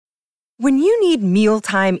When you need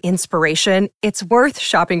mealtime inspiration, it's worth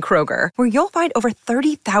shopping Kroger, where you'll find over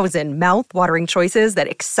 30,000 mouth-watering choices that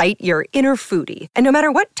excite your inner foodie. And no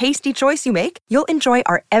matter what tasty choice you make, you'll enjoy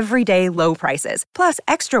our everyday low prices, plus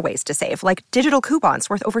extra ways to save, like digital coupons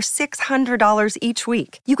worth over $600 each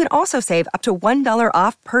week. You can also save up to $1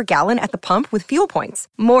 off per gallon at the pump with fuel points.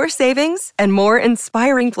 More savings and more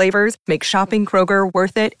inspiring flavors make shopping Kroger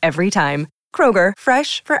worth it every time. Kroger,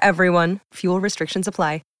 fresh for everyone. Fuel restrictions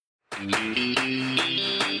apply.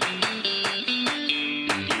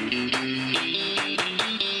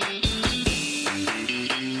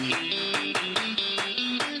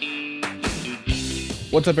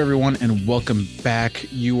 What's up, everyone, and welcome back.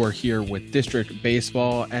 You are here with District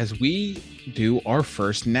Baseball as we do our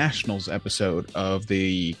first Nationals episode of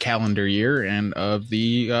the calendar year and of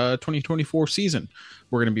the 2024 season.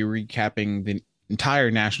 We're going to be recapping the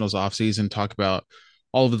entire Nationals offseason, talk about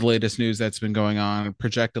all of the latest news that's been going on,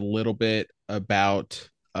 project a little bit about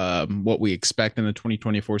what we expect in the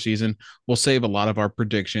 2024 season. We'll save a lot of our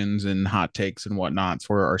predictions and hot takes and whatnot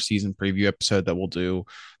for our season preview episode that we'll do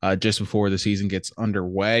just before the season gets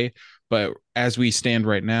underway. But as we stand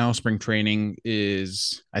right now, spring training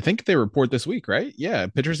is, I think they report this week, right? Yeah,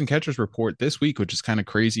 pitchers and catchers report this week, which is kind of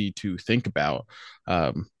crazy to think about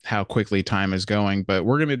how quickly time is going. But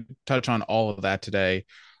we're going to touch on all of that today.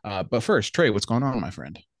 But first, Trey, what's going on, my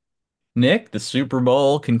friend? Nick, the Super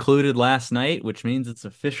Bowl concluded last night, which means it's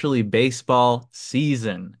officially baseball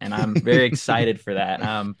season, and I'm very excited for that.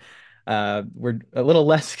 We're a little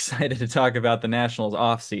less excited to talk about the Nationals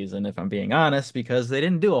off season, if I'm being honest, because they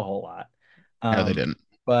didn't do a whole lot. No, they didn't.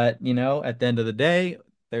 But at the end of the day,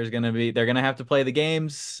 they're gonna have to play the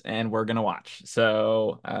games, and we're gonna watch.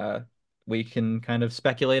 So we can kind of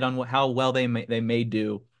speculate on how well they may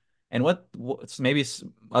do, and what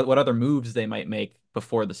other moves they might make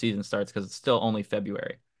before the season starts, because it's still only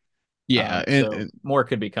February. Yeah, so more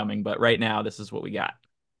could be coming, but right now this is what we got.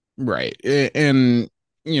 Right, and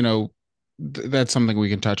that's something we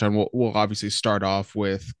can touch on. We'll obviously start off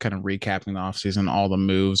with kind of recapping the offseason, all the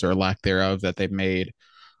moves or lack thereof that they've made.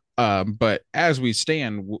 But as we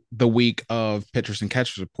stand, the week of pitchers and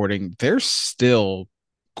catchers reporting, there's still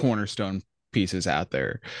cornerstone pieces out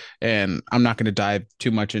there. And I'm not going to dive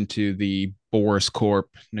too much into the Boris Corp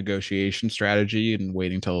negotiation strategy and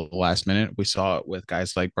waiting till the last minute. We saw it with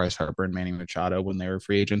guys like Bryce Harper and Manny Machado when they were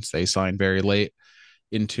free agents. They signed very late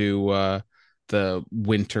into the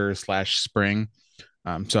winter/spring.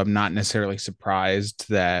 So I'm not necessarily surprised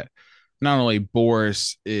that not only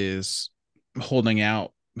Boris is holding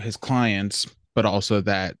out his clients, but also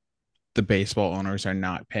that the baseball owners are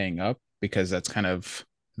not paying up, because that's kind of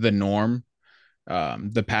the norm.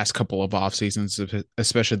 The past couple of off seasons,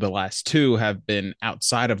 especially the last two, have been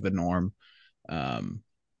outside of the norm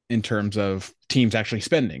in terms of teams actually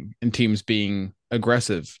spending and teams being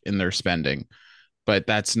aggressive in their spending. But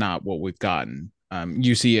that's not what we've gotten.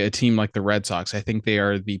 You see a team like the Red Sox, I think they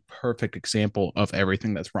are the perfect example of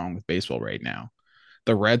everything that's wrong with baseball right now.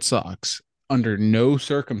 The Red Sox, under no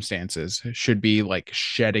circumstances, should be like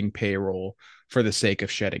shedding payroll for the sake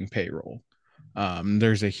of shedding payroll.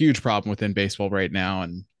 There's a huge problem within baseball right now.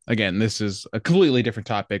 And again, this is a completely different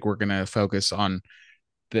topic. We're going to focus on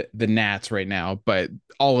the Nats right now, but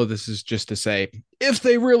all of this is just to say, if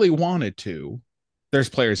they really wanted to, there's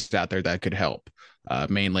players out there that could help,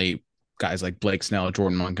 mainly guys like Blake Snell,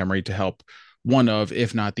 Jordan Montgomery, to help one of,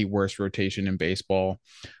 if not the worst rotation in baseball.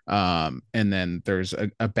 And then there's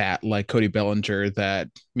a bat like Cody Bellinger that,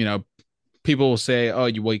 people will say, oh,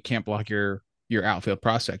 you can't block your outfield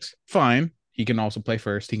prospects. Fine. He can also play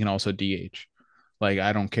first. He can also DH. Like,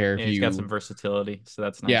 I don't care if he's got some versatility, so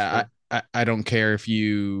that's nice. Yeah, I don't care if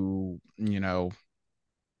you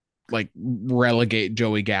like relegate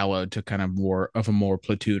Joey Gallo to kind of more of a more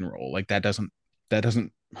platoon role. Like that doesn't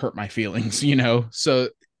hurt my feelings, So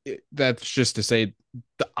that's just to say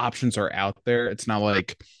the options are out there. It's not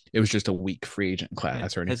like it was just a weak free agent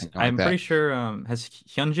class or anything like that. I'm pretty sure. Has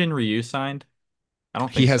Hyunjin Ryu signed? I don't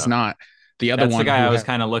think he has so. not. The other That's one, the guy I was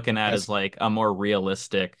kind of looking at as like a more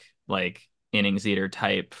realistic, like innings eater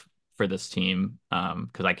type for this team.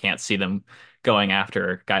 Because I can't see them going after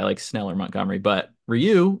a guy like Snell or Montgomery. But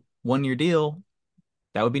Ryu, 1-year deal,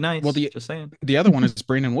 that would be nice. Well, just saying. The other one is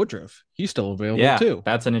Brandon Woodruff. He's still available too.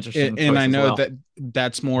 That's an interesting choice and I know as well. that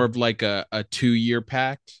that's more of like a 2-year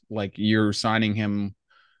pact. Like you're signing him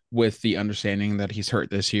with the understanding that he's hurt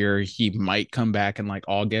this year. He might come back in like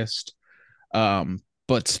August.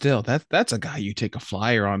 But still, that's a guy you take a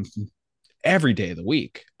flyer on every day of the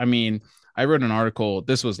week. I mean, I wrote an article,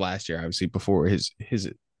 this was last year, obviously, before his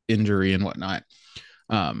injury and whatnot,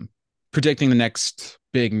 predicting the next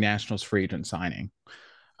big Nationals free agent signing.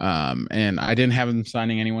 And I didn't have them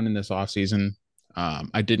signing anyone in this offseason.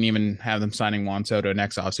 I didn't even have them signing Juan Soto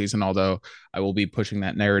next offseason, although I will be pushing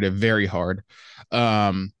that narrative very hard.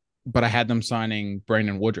 But I had them signing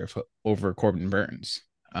Brandon Woodruff over Corbin Burns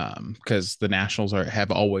because the Nationals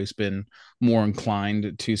have always been more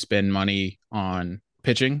inclined to spend money on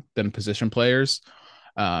pitching than position players.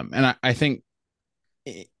 And I think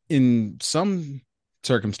in some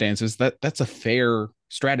circumstances that's a fair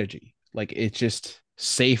strategy. Like it's just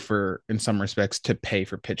safer in some respects to pay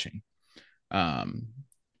for pitching. Um,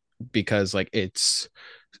 because like it's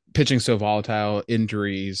pitching so volatile,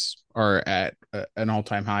 injuries are at an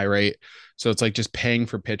all-time high rate. So it's like just paying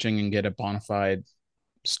for pitching and get a bona fide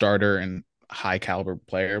starter and high caliber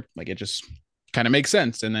player. Like it just kind of makes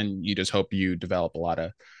sense. And then you just hope you develop a lot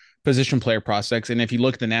of position player prospects. And if you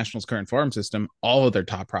look at the Nationals' current farm system, all of their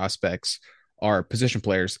top prospects are position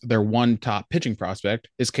players. Their one top pitching prospect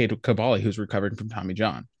is Cade Cavalli, who's recovering from Tommy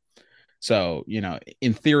John. So,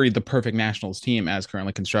 in theory, the perfect Nationals team as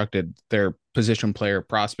currently constructed, their position player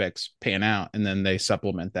prospects pan out, and then they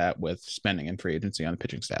supplement that with spending and free agency on the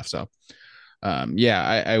pitching staff. So,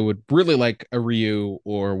 yeah, I would really like a Ryu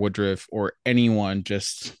or Woodruff or anyone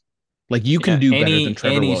just like you can Yeah, do better than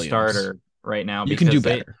Trevor any Williams. starter right now You can do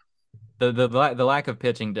because better. the lack of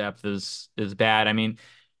pitching depth is bad. I mean,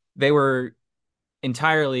 they were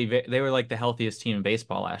they were like the healthiest team in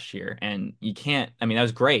baseball last year, and you can't. I mean, that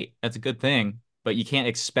was great. That's a good thing, but you can't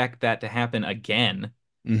expect that to happen again.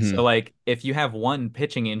 So Mm-hmm. like, if you have one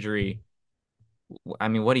pitching injury, I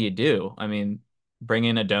mean, what do you do? I mean, bring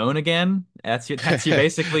in a Doan again? That's your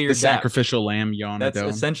basically The your depth. sacrificial lamb, That's Yonadone.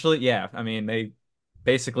 essentially, yeah. I mean, they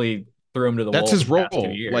basically threw him to the That's wolves his the past two role.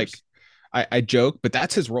 Like years. I joke, but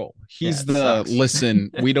that's his role. Yeah, He's it the sucks.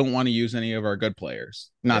 listen, we don't want to use any of our good players.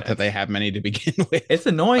 Yeah, Not that they have many to begin with, it's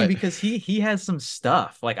annoying but because he has some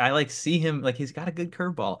stuff. Like I like see him like he's got a good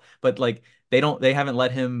curveball, but like they haven't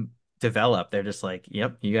let him develop. They're just like,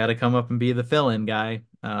 yep, you got to come up and be the fill-in guy.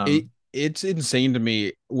 it's insane to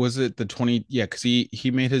me. Was it the 20 yeah, because he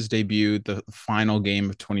made his debut the final game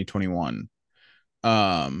of 2021.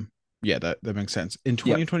 Yeah, that makes sense. In Yep.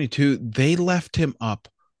 2022, they left him up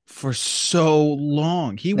for so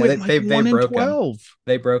long. He No, went like they 1 in broke him. 12.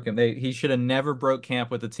 They broke him. He should have never broke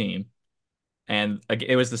camp with the team. And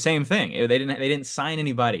it was the same thing. They didn't sign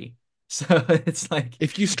anybody. So it's like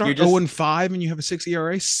If you you're start 0 just and 5 and you have a 6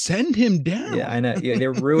 ERA, send him yeah, down. I know. Yeah,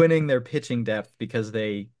 they're ruining their pitching depth because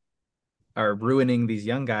they are ruining these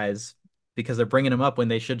young guys because they're bringing them up when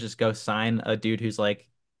they should just go sign a dude who's like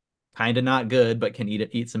kind of not good but can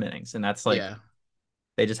eat some innings. And that's like Yeah,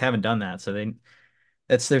 they just haven't done that. So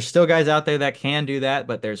there's still guys out there that can do that,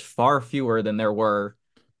 but there's far fewer than there were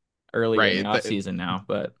earlier in the right. offseason now.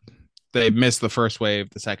 But They missed the first wave,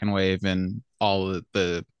 the second wave, and all of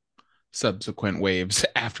the subsequent waves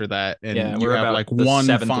after that. yeah, And you we're have about like the one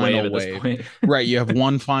seventh wave final at this wave, point. right? You have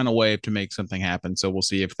one final wave to make something happen. So we'll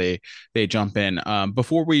see if they jump in.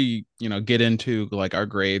 Before we get into like our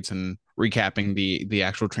grades and recapping the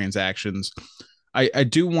actual transactions, I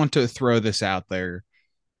do want to throw this out there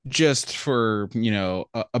just for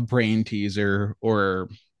a brain teaser or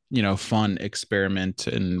fun experiment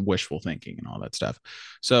and wishful thinking and all that stuff.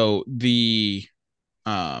 So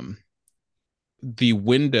um the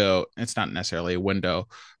window, it's not necessarily a window,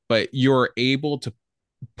 but you're able to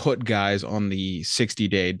put guys on the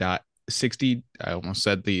 60-day dot 60, I almost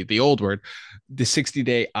said the old word, the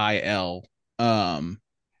 60-day IL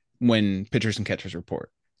when pitchers and catchers report,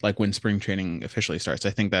 like when spring training officially starts. I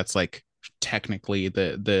think that's like technically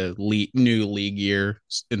the new league year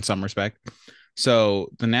in some respect. So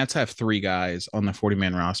the Nats have three guys on the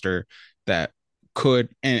 40-man roster that could,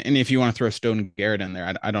 and if you want to throw Stone Garrett in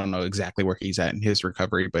there, I don't know exactly where he's at in his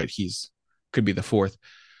recovery, but he's could be the fourth.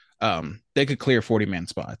 They could clear 40-man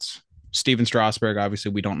spots. Steven Strasburg,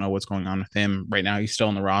 obviously, we don't know what's going on with him right now. He's still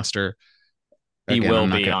on the roster. He Again, will I'm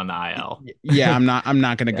not be gonna. on the IL. Yeah, I'm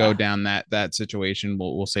not gonna go Yeah. down that situation.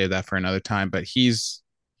 We'll save that for another time. But he's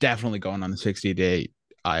definitely going on the 60-day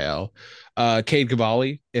IL. Cade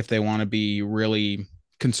Cavalli, if they want to be really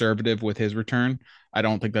conservative with his return, I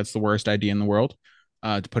don't think that's the worst idea in the world.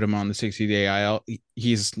 To put him on the 60-day IL,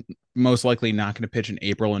 he's most likely not going to pitch in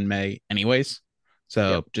April and May, anyways. Yep.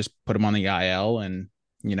 So just put him on the IL, and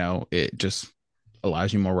it just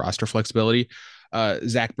allows you more roster flexibility.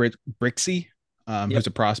 Zach Brixey, who's Yep.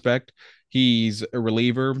 a prospect. He's a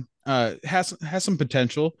reliever. Has some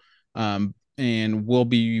potential. And will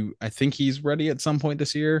be. I think he's ready at some point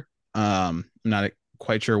this year. I'm not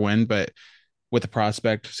quite sure when, but with the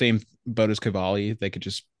prospect, same boat as Cavalli, they could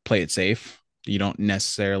just play it safe. You don't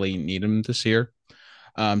necessarily need him this year.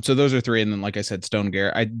 So those are three, and then like I said, Stone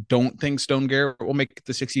Garrett. I don't think Stone Garrett will make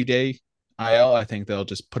the 60-day IL. I think they'll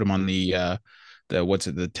just put him on the what's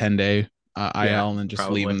it, the 10-day Yeah, IL, and then just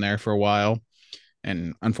leave probably. him there for a while.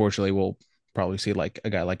 And unfortunately, we'll probably see like a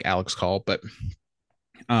guy like Alex Call, but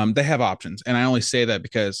they have options, and I only say that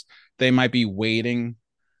because they might be waiting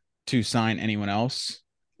to sign anyone else,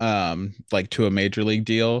 like to a major league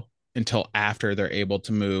deal until after they're able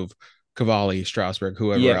to move Cavalli, Strasburg, Yeah,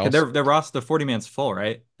 whoever because else. their roster, the 40 man's full,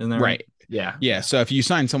 right? Isn't that right? Right. Yeah, Yeah. yeah, So if you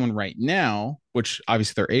sign someone right now, which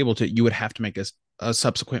obviously they're able to, you would have to make a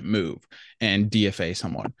subsequent move and DFA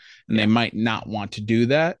someone. And they yeah. might not want to do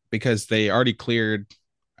that because they already cleared,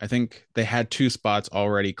 I think they had two spots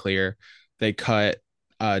already clear. They cut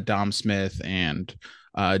Dom Smith and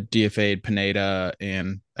DFA'd Pineda,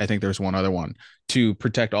 and I think there's one other one to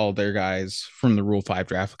protect all of their guys from the Rule 5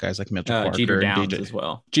 draft, guys like Mitchell Jeter Parker and Downs DJ as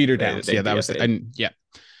well. Jeter Downs. They Yeah, that was DFA'd. and yeah.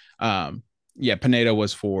 Um, yeah, Pineda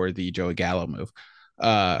was for the Joey Gallo move.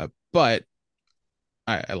 But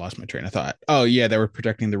I lost my train of thought. Oh yeah, they were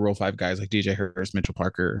protecting the Rule 5 guys like DJ Hurst, Mitchell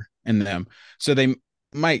Parker, and them. So they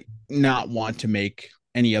might not want to make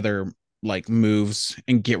any other like moves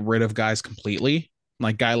and get rid of guys completely.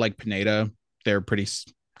 Like guy like Pineda, they're pretty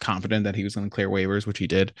confident that he was going to clear waivers, which he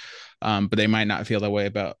did. But they might not feel that way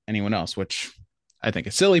about anyone else, which I think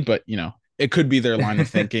is silly, but it could be their line of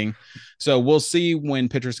thinking. So we'll see when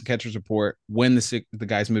pitchers and catchers report when the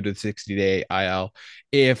guys move to the 60-day IL,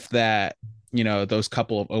 if that those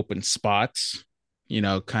couple of open spots,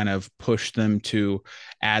 kind of push them to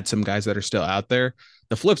add some guys that are still out there.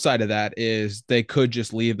 The flip side of that is they could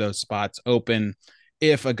just leave those spots open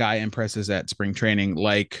if a guy impresses at spring training,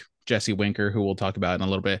 like Jesse Winker, who we'll talk about in a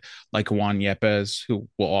little bit, like Juan Yepes, who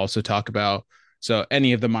we'll also talk about. So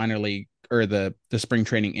any of the minor league or the spring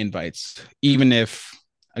training invites, even if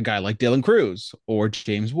a guy like Dylan Cruz or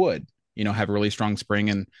James Wood, have a really strong spring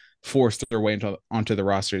and force their way onto the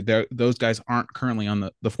roster. Those guys aren't currently on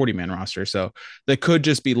the 40-man roster, so they could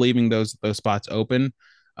just be leaving those spots open.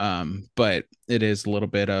 But it is a little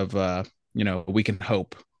bit of we can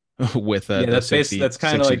hope with Yeah, the 60 that's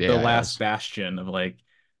kind of 60 like day the last ILs. bastion of like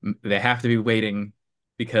they have to be waiting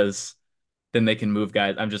because then they can move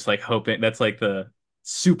guys. I'm just like hoping that's like the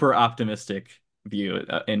super optimistic view.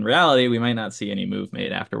 In reality, we might not see any move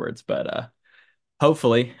made afterwards, but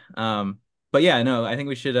hopefully. But yeah, no, I think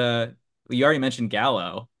we should you already mentioned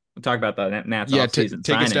Gallo. We'll talk about the Nats Yeah, offseason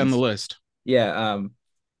take us down the signings. list. Yeah,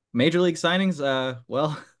 major league signings,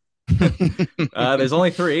 well, there's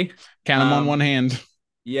only three. Count them on Um one hand.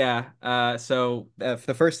 yeah. So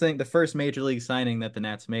the first major league signing that the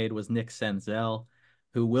Nats made was Nick Senzel,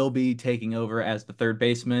 who will be taking over as the third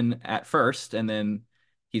baseman at first, and then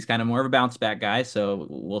he's kind of more of a bounce back guy. So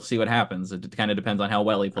we'll see what happens. It kind of depends on how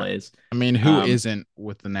well he plays. I mean, who Um, isn't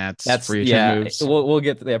with the Nats that's free agent yeah. moves? We'll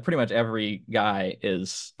get to, yeah. Pretty much every guy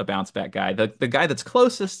is a bounce back guy. The guy that's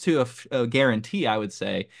closest to a guarantee, I would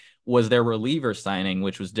say, was their reliever signing,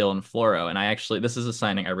 which was Dylan Floro. And I actually this is a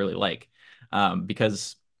signing I really like,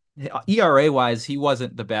 because ERA wise, he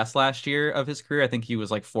wasn't the best last year of his career. I think he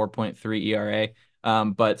was like 4.3 ERA.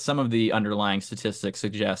 But some of the underlying statistics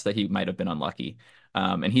suggest that he might have been unlucky.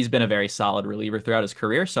 And he's been a very solid reliever throughout his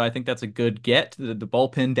career. So I think that's a good get. The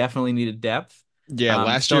bullpen definitely needed depth. Yeah,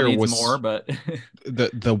 last Still year needs more, was but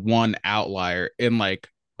the one outlier in like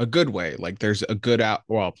a good way. Like there's a good out.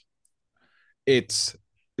 Well, it's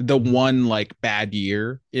the one like bad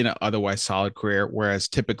year in an otherwise solid career, whereas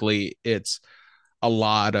typically it's a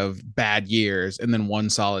lot of bad years and then one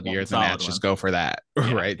solid year. one And the solid Nats just one. go for that,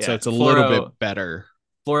 Yeah, right? So yeah. it's a little bit better.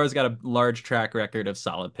 Floro's got a large track record of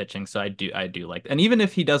solid pitching, so I do like that. And even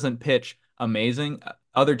if he doesn't pitch amazing,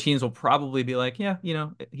 other teams will probably be like, yeah,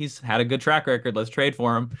 he's had a good track record. Let's trade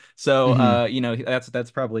for him. So, Mm-hmm.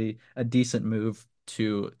 that's probably a decent move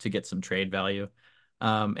to get some trade value.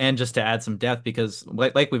 And just to add some depth because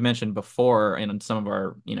like we've mentioned before in some of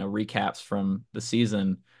our, recaps from the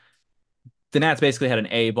season, the Nats basically had an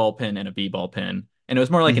A bullpen and a B bullpen, and it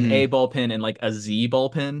was more like an Mm-hmm. A bullpen and like a Z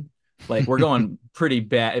bullpen. Like we're going pretty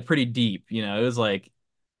bad, pretty deep.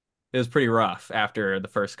 It was pretty rough after the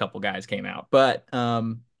first couple guys came out. But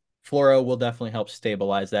Floro will definitely help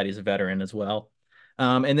stabilize that. He's a veteran as well.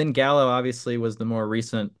 And then Gallo obviously was the more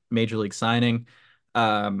recent major league signing.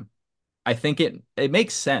 Um, I think it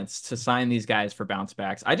makes sense to sign these guys for bounce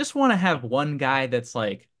backs. I just want to have one guy that's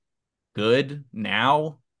like good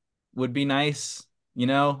now would be nice,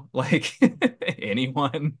 like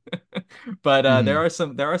anyone. But Mm-hmm.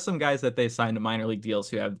 there are some guys that they signed to minor league deals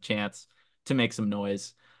who have the chance to make some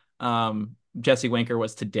noise. Jesse Winker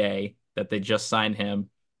was today that they just signed him.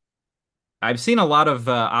 I've seen a lot of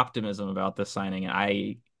optimism about this signing.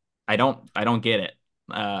 I don't get it.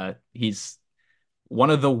 He's one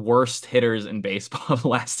of the worst hitters in baseball the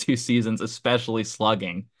last 2 seasons, especially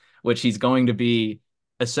slugging, which he's going to be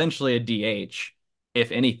essentially a DH,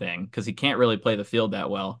 if anything, because he can't really play the field that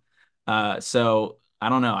well. So I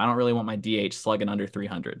don't know. I don't really want my DH slugging under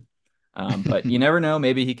 300. But you never know.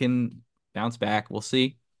 Maybe he can bounce back. We'll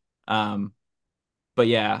see. Um, but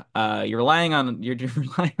yeah, you're relying on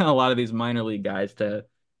a lot of these minor league guys to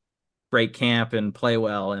break camp and play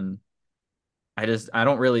well, and I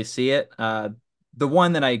don't really see it. The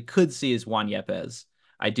one that I could see is Juan Yepes.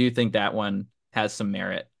 I do think that one has some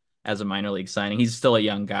merit as a minor league signing. He's still a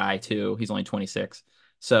young guy too. He's only 26.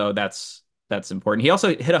 So that's important. He also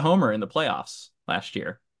hit a homer in the playoffs last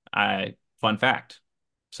year. Fun fact.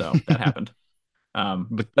 So that happened.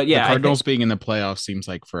 But The yeah, I Cardinals think being in the playoffs seems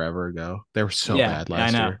like forever ago. They were so yeah, bad I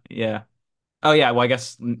last know. year. Yeah. Oh yeah, well I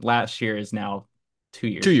guess last year is now 2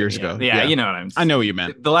 years Two ago. years Yeah. ago. Yeah, Yeah. you know what I'm I know what you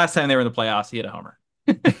meant. the last time they were in the playoffs, he hit a homer.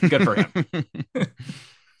 Good for him.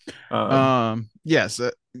 Um, Yes,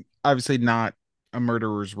 obviously not a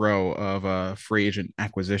murderer's row of free agent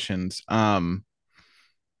acquisitions.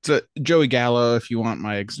 So Joey Gallo, if you want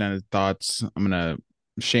my extended thoughts, I'm gonna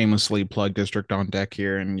shamelessly plug District on Deck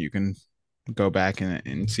here, and you can go back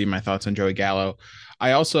and see my thoughts on Joey Gallo.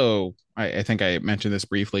 I think I mentioned this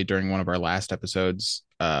briefly during one of our last episodes,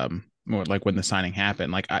 more like when the signing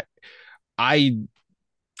happened. Like I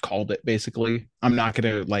called it basically. I'm not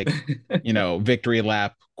gonna victory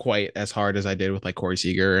lap quite as hard as I did with like Corey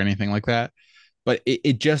Seager or anything like that. But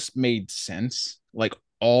it just made sense. Like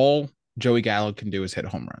all Joey Gallo can do is hit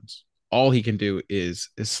home runs. All he can do is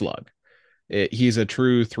slug. He's a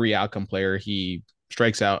true three outcome player. He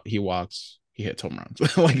strikes out, he walks, he hits home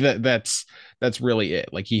runs. Like that's really it.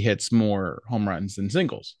 Like he hits more home runs than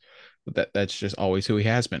singles. But that's just always who he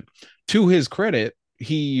has been. To his credit,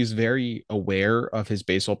 he's very aware of his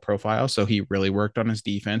baseball profile, so he really worked on his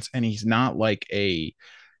defense, and he's not like you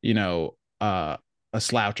know, uh a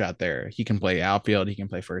slouch out there. He can play outfield, he can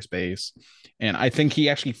play first base, and I think he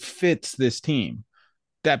actually fits this team.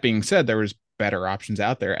 That being said, there was better options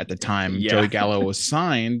out there at the time. Joey yeah. Gallo was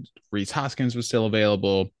signed. Reese Hoskins was still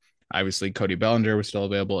available. Obviously, Cody Bellinger was still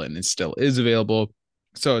available, and it still is available.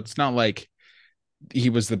 So it's not like he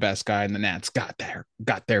was the best guy, and the Nats got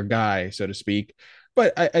their guy, so to speak.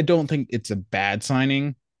 But I don't think it's a bad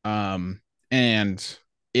signing. And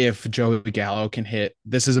if Joey Gallo can hit,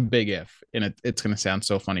 this is a big if, and it's going to sound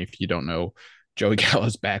so funny if you don't know Joey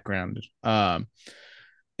Gallo's background.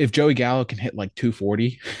 If Joey Gallo can hit like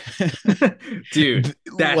 240, Dude,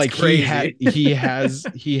 that's like crazy. he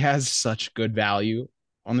has such good value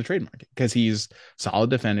on the trade market because he's solid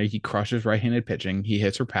defender. He crushes right-handed pitching. He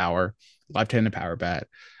hits for power, left-handed power bat.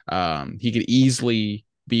 He could easily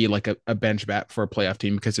be like a bench bat for a playoff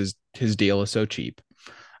team because his deal is so cheap.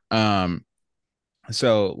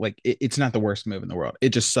 So like it's not the worst move in the world. It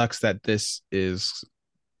just sucks that this is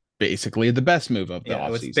basically the best move of the Yeah,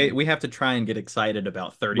 offseason. we have to try and get excited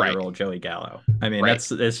about 30-year-old Right. year old Joey Gallo. I mean, Right.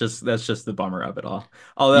 that's just the bummer of it all.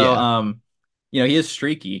 Although, Yeah. he is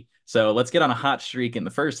streaky. So let's get on a hot streak in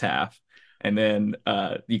the first half, and then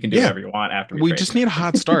you can do Yeah. whatever you want after we We trade just for need a him.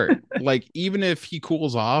 hot start. Like even if he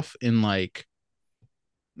cools off in like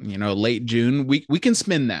late June, we can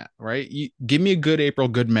spin that, right? You give me a good April,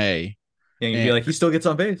 good May. Yeah, you'd be And like, he still gets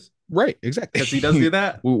on base right, exactly. because he does do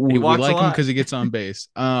that. He We walks a like him lot. because he gets on base.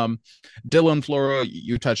 Dylan Floro,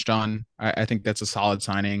 you touched on. I think that's a solid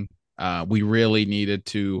signing. We really needed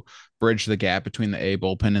to bridge the gap between the A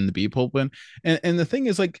bullpen and the B bullpen. And the thing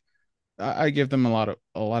is, like, I give them a lot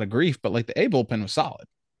of grief, but like the A bullpen was solid.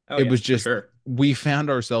 Oh It yeah, was for just sure. we found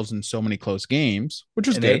ourselves in so many close games, which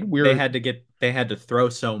was And good. We were they had to throw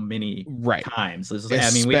so many right, times.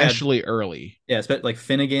 I mean, we had especially early. yeah, like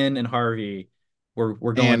Finnegan and Harvey were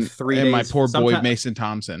going And 3 days. my poor boy Sometimes Mason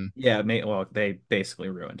Thompson, yeah, well, they basically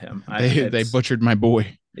ruined him. they It's butchered my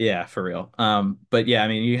boy yeah, for real. But yeah, I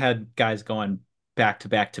mean, you had guys going back to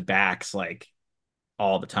back to backs like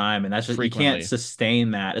all the time, and that's just you can't frequently.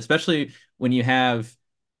 sustain that, especially when you have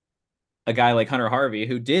a guy like Hunter Harvey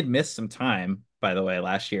who did miss some time, by the way,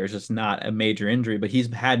 last year. It's just not a major injury, but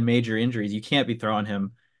he's had major injuries. You can't be throwing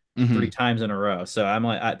him three Mm-hmm. times in a row. So I'm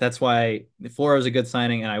like, that's why Floro is a good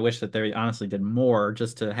signing, and I wish that they honestly did more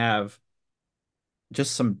just to have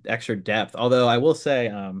just some extra depth. Although I will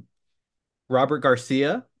say, Robert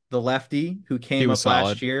Garcia, the lefty who He came was up last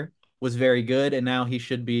solid. year, was very good, and now he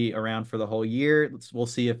should be around for the whole year. We'll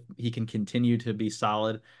see if he can continue to be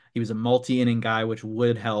solid. He was a multi-inning guy, which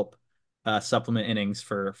would help supplement innings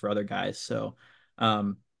for other guys. So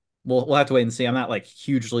um, we'll have to wait and see. I'm not like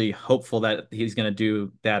hugely hopeful that he's going to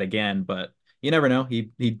do that again, but you never know.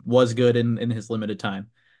 He was good in his limited time.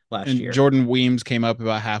 last And year. Jordan Weems came up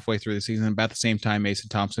about halfway through the season. About the same time Mason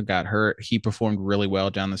Thompson got hurt, he performed really well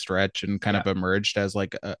down the stretch and kind Yeah. of emerged as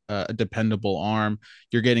like a dependable arm.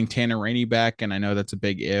 You're getting Tanner Rainey back, and I know that's a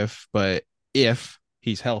big if, but if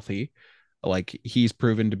he's healthy, like he's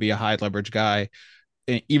proven to be a high leverage guy,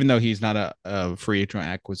 even though he's not a free agent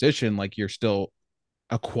acquisition, like you're still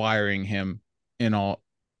acquiring him in all,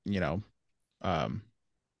 you know, um,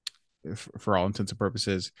 for all intents and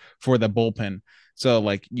purposes for the bullpen. So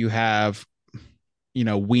like you have,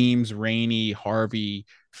 Weems, Rainey, Harvey,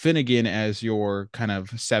 Finnegan as your kind of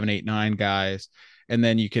 7, 8, 9 guys. And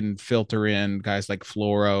then you can filter in guys like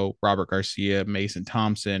Floro, Robert Garcia, Mason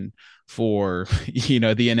Thompson for,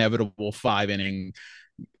 the inevitable 5 inning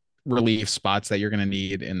relief spots that you're going to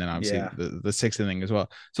need, and then obviously Yeah. the sixth inning as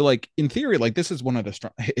well. So like in theory, like this is one of the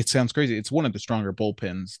strong, it sounds crazy, it's one of the stronger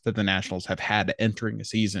bullpens that the Nationals have had entering a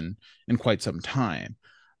season in quite some time.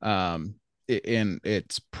 um and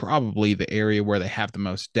it's probably the area where they have the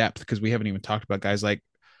most depth, because we haven't even talked about guys like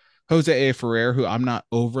Jose A. Ferrer, who I'm not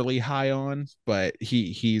overly high on, but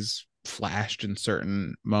he's flashed in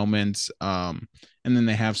certain moments. And then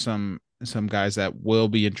they have some guys that will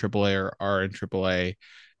be in AAA or are in AAA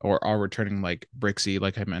or are returning, like Brixie,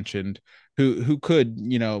 like I mentioned, who could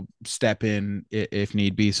step in if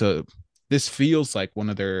need be. So this feels like one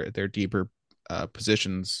of their deeper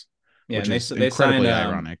positions, Yeah, which and is incredibly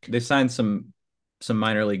ironic. they signed some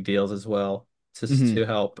minor league deals as well Mm-hmm. to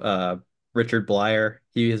help Richard Blyer.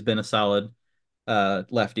 He has been a solid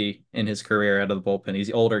lefty in his career out of the bullpen. He's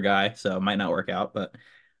the older guy, so it might not work out, but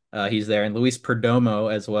he's there. And Luis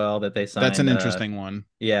Perdomo as well that they That's signed. an interesting one.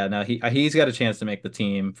 Yeah, no, he's got a chance to make the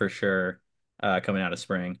team for sure coming out of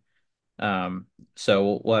spring.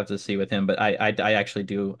 So we'll have to see with him, but I actually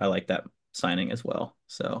do I like that signing as well.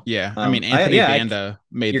 So Yeah, I mean I Anthony yeah, Banda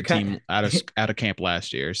made you're the team kind out of camp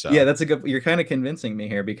last year, yeah, so. that's a good you're kind of convincing me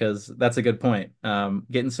here because that's a good point.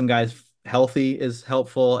 Getting some guys healthy is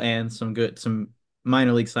helpful and some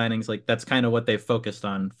minor league signings, like that's kind of what they've focused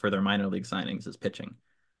on for their minor league signings is pitching.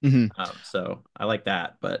 Mhm. So I like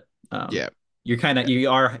that, but Yeah,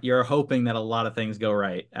 you're hoping that a lot of things go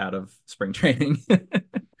right out of spring training.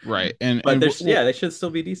 right. And But we'll, there's we'll they should still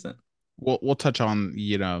be decent. we'll touch on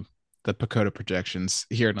the Pacoda projections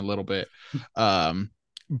here in a little bit, um,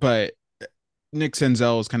 but Nick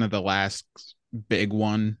Senzel is kind of the last big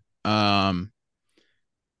one.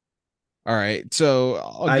 All right, so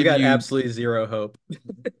I'll I've give got you. absolutely zero hope.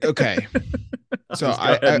 Okay, I'll so just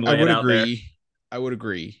go ahead and I lay it would out there. agree. I would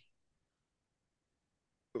agree.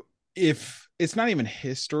 If it's not even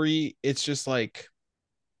history, it's just like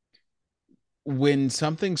when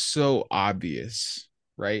something's so obvious,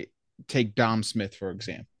 right? Take Dom Smith, for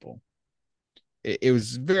example. It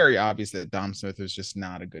was very obvious that Dom Smith was just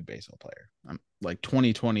not a good baseball player. Like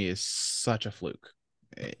 2020 is such a fluke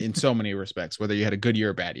in so many respects, whether you had a good year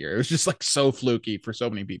or bad year. It was just like so fluky for so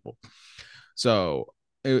many people. So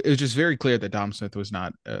it was just very clear that Dom Smith was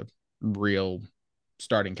not a real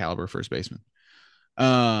starting caliber first baseman.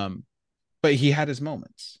 Um, but he had his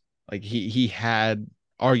moments. Like he had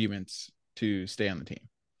arguments to stay on the team.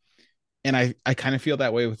 And I kind of feel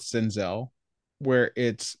that way with Senzel, where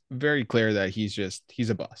it's very clear that he's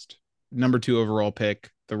a bust. Number 2 overall pick.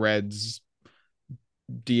 The Reds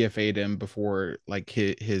DFA'd him before like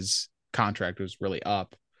his contract was really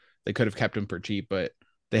up. They could have kept him for cheap, but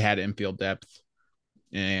they had infield depth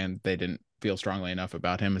and they didn't feel strongly enough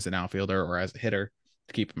about him as an outfielder or as a hitter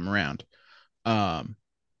to keep him around. Um,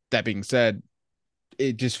 that being said,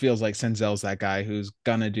 it just feels like Senzel's that guy who's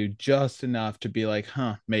gonna do just enough to be like,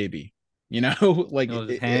 huh, maybe, like, You'll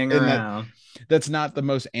just hang and around. that's not the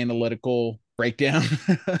most analytical breakdown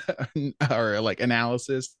or like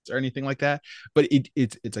analysis or anything like that, but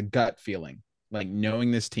it's a gut feeling, like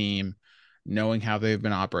knowing this team, knowing how they've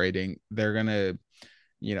been operating, they're gonna,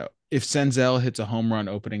 if Senzel hits a home run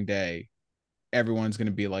opening day, everyone's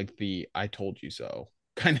gonna be like the "I told you so"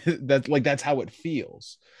 kind of. That's how it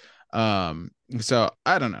feels. So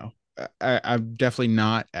I don't know. I'm definitely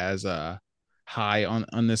not as high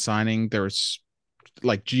on this signing. There's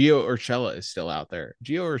like Gio Urshela is still out there.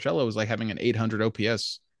 Gio Urshela was like having an 800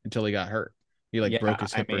 OPS until he got hurt. He like broke Yeah,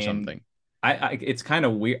 his I hip or mean, something. I it's kind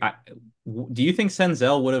of weird. Do you think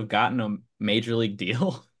Senzel would have gotten a major league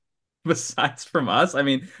deal besides from us? I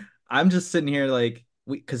mean, I'm just sitting here like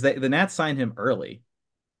because the Nats signed him early,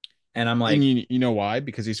 and I'm And like, you know why?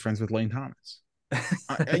 Because he's friends with Lane Thomas.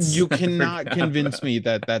 You I cannot forgot convince about me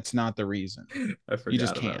that that's not the reason. I You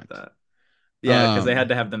just forgot about can't. that. Yeah, because they had Um,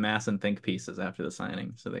 to have the mass and think pieces after the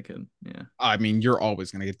signing, so they could. Yeah. I mean, you're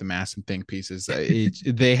always going to get the mass and think pieces.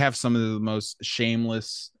 They have some of the most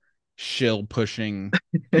shameless, shill pushing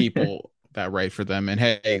people that right for them. And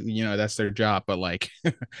hey, that's their job. But like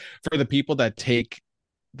for the people that take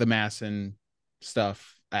the mass and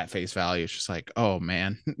stuff at face value, it's just like, oh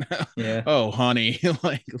man, Yeah. oh honey,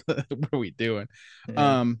 like what are we doing?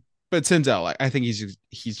 Yeah. Um, but Sinzel, like, I think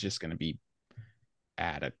he's just gonna be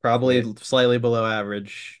Probably adequate. slightly below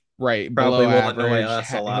average. Right, Probably below will annoy average.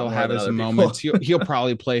 us a lot He'll more have than his other people. moments. He'll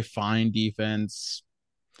probably play fine defense,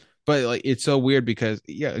 but like it's so weird because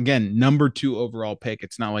yeah, again, number 2 overall pick.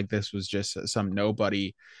 It's not like this was just some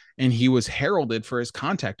nobody, and he was heralded for his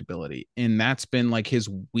contact ability, and that's been like his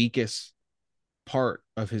weakest part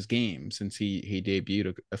of his game since he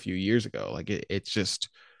debuted a few years ago. Like it's just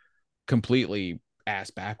completely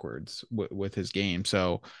ass backwards with his game.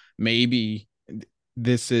 So maybe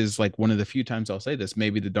this is like one of the few times I'll say this.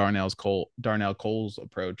 Maybe the Darnell Cole's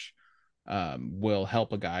approach will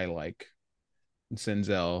help a guy like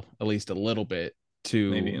Senzel at least a little bit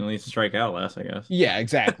Maybe to, at least strike out less, I guess. yeah,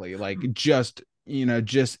 exactly. Like just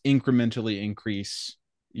incrementally increase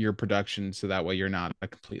your production so that way you're not a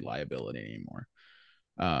complete liability anymore.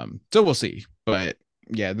 So we'll see. But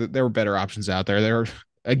yeah, there were better options out there. There are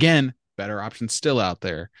again better options still out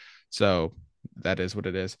there. So that is what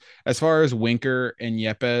it is. As far as Winker and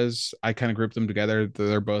Yepes, I kind of group them together.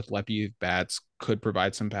 They're both lefty bats, could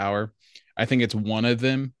provide some power. I think it's one of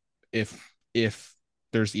them if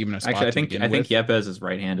there's even a Actually, spot to begin I think with. Yepes is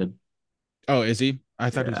right-handed. Oh, is he? I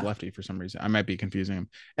thought he was Yeah. lefty for some reason. I might be confusing him.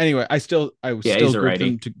 Anyway, I Yeah, still he's a group them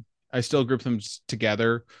righty. to I still group them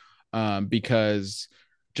together because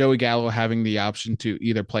Joey Gallo having the option to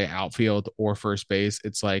either play outfield or first base.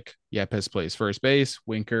 It's like Yepes plays first base.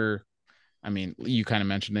 Winker, I mean, you kind of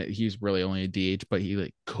mentioned it. He's really only a DH, but he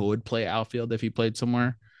like could play outfield if he played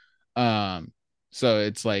somewhere. Um, so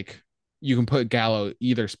it's like you can put Gallo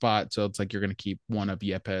either spot. So it's like you're going to keep one of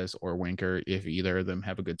Yepes or Winker if either of them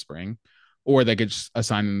have a good spring, or they could just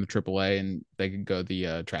assign them to AAA and they could go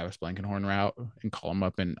the Travis Blankenhorn route and call them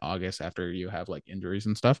up in August after you have like injuries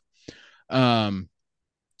and stuff. Um,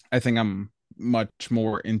 I think I'm much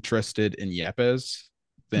more interested in Yepes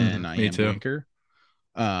than I Me am too. Winker.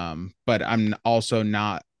 But I'm also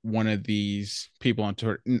not one of these people on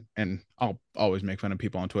Twitter, and I'll always make fun of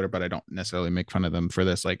people on Twitter, but I don't necessarily make fun of them for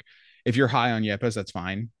this. Like, if you're high on Yepes, that's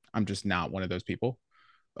fine. I'm just not one of those people.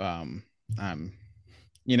 Um, um,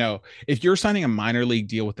 if you're signing a minor league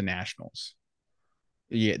deal with the Nationals,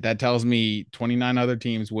 yeah, that tells me 29 other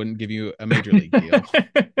teams wouldn't give you a major league deal,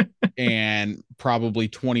 and probably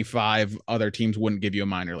 25 other teams wouldn't give you a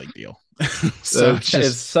minor league deal. So it's It's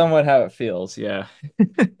just somewhat how it feels. Yeah.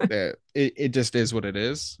 it just is what it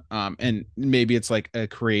is. And maybe it's like a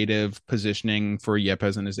creative positioning for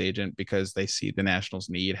Yepes and his agent because they see the Nationals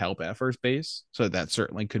need help at first base. So that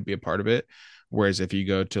certainly could be a part of it. Whereas if you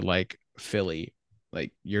go to like Philly,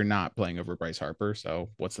 like you're not playing over Bryce Harper. So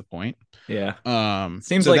what's the point? Yeah.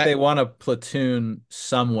 Seems So like that they want a platoon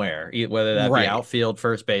somewhere, whether that be right. outfield,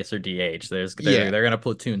 first base, or DH. Yeah. They're gonna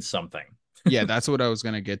platoon something. Yeah, that's what I was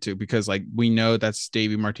gonna get to because like we know that's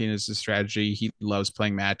Davey Martinez's strategy. He loves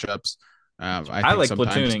playing matchups. I I think like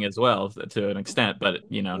sometimes platooning as well to an extent, but right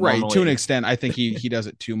to an normally, extent, I think he does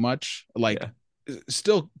it too much. Like yeah,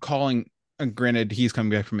 still calling. Granted, he's coming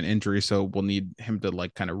back from an injury, so we'll need him to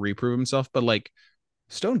like kind of reprove himself. But like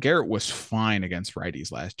Stone Garrett was fine against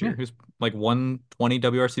righties last yeah, year. he was like 120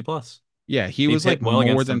 WRC plus. Yeah, he He was like hit well more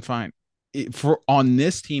against than them. fine. For on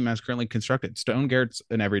this team as currently constructed, Stone Garrett's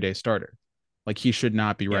an everyday starter. Like he should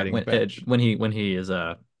not be Yeah, riding the bench. when he is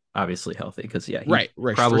obviously healthy, because yeah, he Right,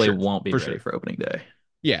 for probably sure, won't be for ready sure. for opening day.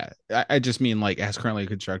 Yeah, I just mean like as currently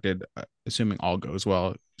constructed, assuming all goes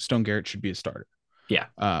well, Stone Garrett should be a starter. Yeah,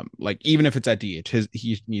 Like even if it's at DH,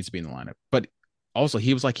 he needs to be in the lineup. But also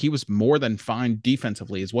he was more than fine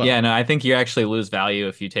defensively as yeah, well. no, I think you actually lose value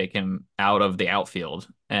if you take him out of the outfield,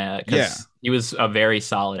 Yeah. because he was a very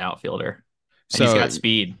solid outfielder, and he's So got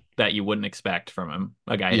speed that you wouldn't expect from him,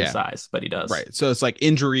 a guy his yeah, size, but he does. right. So it's like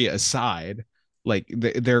injury aside, like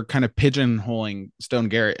they're kind of pigeonholing Stone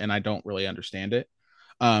Garrett, and I don't really understand it.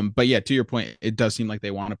 But yeah, to your point, it does seem like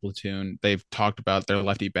they want a platoon. They've talked about their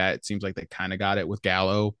lefty bat. It seems like they kind of got it with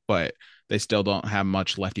Gallo, but they still don't have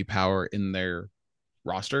much lefty power in their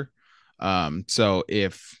roster. So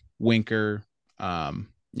if Winker,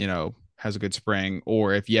 has a good spring,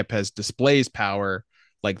 or if Yepes displays power,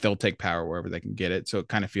 like they'll take power wherever they can get it. So it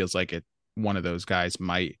kind of feels like one of those guys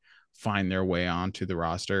might find their way onto the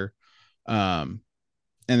roster. Um,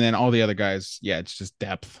 and then all the other guys, yeah, it's just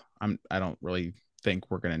depth. I don't really think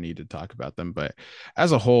we're gonna need to talk about them, but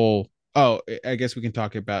as a whole, oh, I guess we can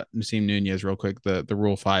talk about Nasim Nunez real quick. The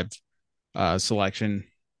Rule 5 selection,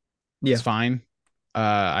 it's Yeah. fine.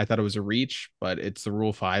 I thought it was a reach, but it's the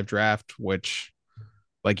Rule 5 draft, which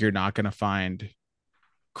Like you're not going to find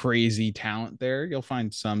crazy talent there. You'll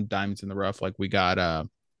find some diamonds in the rough. Like we got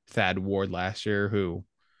Thad Ward last year, who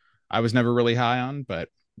I was never really high on, but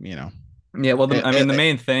you know, Yeah, well, at, I mean, the at,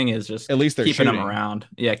 main thing is just at least they're keeping them shooting. around.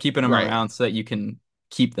 Yeah, keeping them Right. around so that you can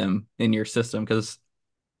keep them in your system. Because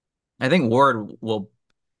I think Ward will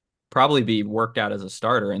probably be worked out as a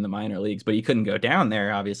starter in the minor leagues, but he couldn't go down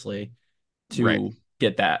there, obviously, Right. to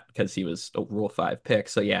get that because he was a Rule 5 pick.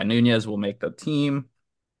 So yeah, Nunez will make the team,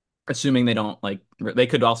 assuming they don't like. They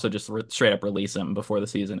could also just straight up release him before the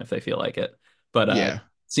season if they feel like it. But Yeah.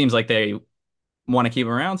 seems like they want to keep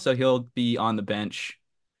him around, so he'll be on the bench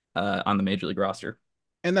on the major league roster.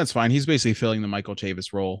 And that's fine. He's basically filling the Michael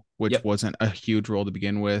Chavis role, which Yep. wasn't a huge role to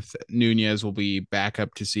begin with. Nunez will be back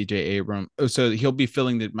up to CJ Abrams. Oh, so he'll be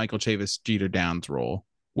filling the Michael Chavis Jeter Downs role,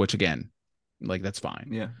 which again, like that's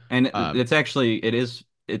fine. Yeah, and Um, it's actually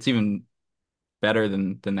it's even better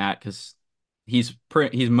than that because he's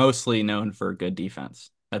mostly known for good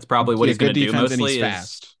defense. That's probably what yeah, he's going good to do defense and he's mostly is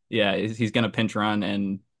fast. yeah, he's going to pinch run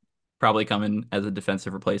and probably come in as a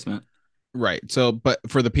defensive replacement. Right. So, but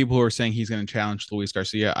for the people who are saying he's going to challenge Luis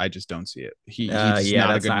Garcia, I just don't see it. He's Yeah,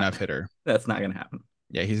 not a good enough hitter. that's not going to happen.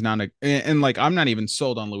 Yeah, he's not and like I'm not even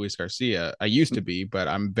sold on Luis Garcia. I used to be, but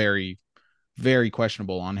I'm very, very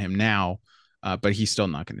questionable on him now. But he's still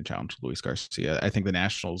not going to challenge Luis Garcia. I think the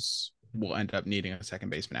Nationals will end up needing a second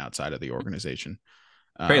baseman outside of the organization.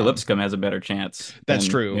 Trey Um, Lipscomb has a better chance that's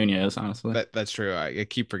than true. Nunez, honestly. That's true. I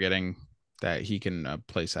keep forgetting that he can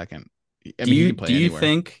play second. I Do mean, he you can play do you anywhere.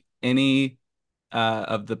 think any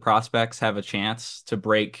of the prospects have a chance to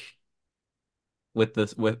break with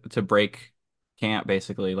this with to break camp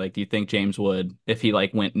basically? Like, do you think James would, if he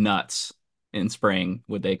like went nuts in spring,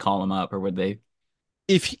 would they call him up or would they?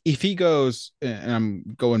 If he goes, and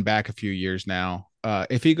I'm going back a few years now,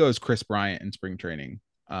 if he goes Chris Bryant in spring training,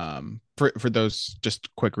 for those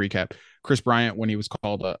just quick recap, Chris Bryant when he was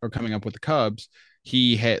called or coming up with the Cubs,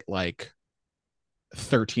 he hit like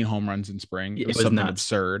 13 home runs in spring. It It was was something nuts.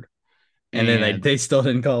 absurd, And then they and they still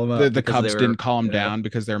didn't call him up the because they Cubs didn't were call him down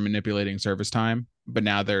because they're manipulating service time. But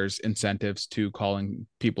now there's incentives to calling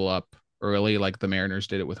people up early, like the Mariners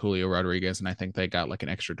did it with Julio Rodriguez, and I think they got like an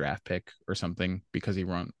extra draft pick or something because he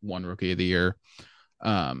won one Rookie of the Year.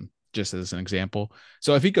 Just as an example.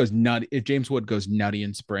 So if he goes nutty, if James Wood goes nutty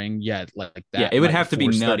in spring, yeah, like yeah, that it would might have to be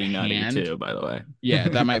force their nutty hand. too, by the way. Yeah,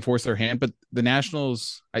 that might force their hand. But the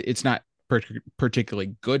Nationals, it's not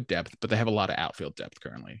particularly good depth, but they have a lot of outfield depth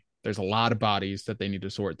currently. There's a lot of bodies that they need to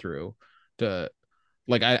sort through. To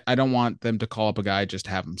like, I don't want them to call up a guy just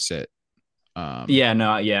to have him sit. Um, Yeah,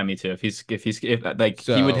 no, yeah, me too. If like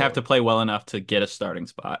he would have so to play well enough to get a starting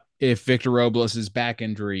spot. if Victor Robles' back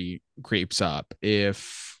injury creeps up,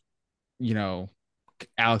 if you know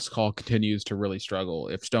Alex Call continues to really struggle,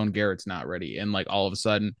 if Stone Garrett's not ready, and like all of a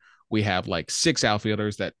sudden we have like six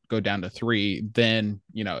outfielders that go down to three, then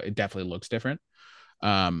it definitely looks different.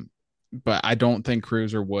 Um, but I don't think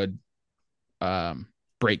Cruiser would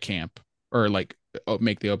break camp or like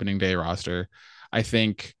make the opening day roster. I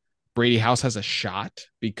think Brady House has a shot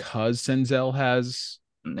because Senzel has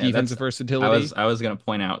Yeah, that's defensive versatility. I was gonna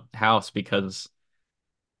point out House because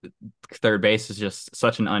third base is just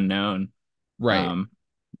such an unknown. Right. Um,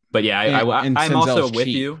 but yeah, And I'm also Senzel's with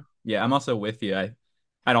cheap. you. Yeah, I'm also with you.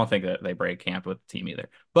 I don't think that they break camp with the team either,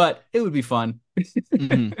 but it would be fun.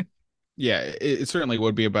 Mm-hmm. Yeah, it certainly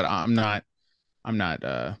would be, but I'm not I'm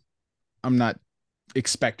not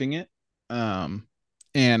expecting it. Um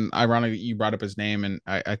and ironically you brought up his name and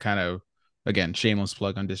I kind of again shameless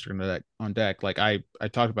plug on District on deck. Like I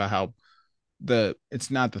talked about how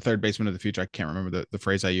it's not the third baseman of the future. I can't remember the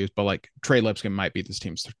phrase I used, but like Trey Lipscomb might be this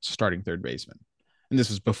team's starting third baseman. And this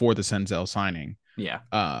was before the Senzel signing. Yeah,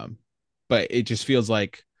 Um, but it just feels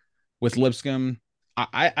like with Lipscomb,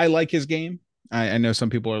 I like his game. I know some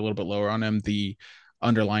people are a little bit lower on him. The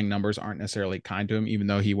underlying numbers aren't necessarily kind to him, even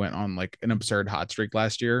though he went on like an absurd hot streak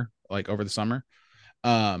last year, like over the summer.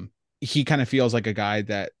 He kind of feels like a guy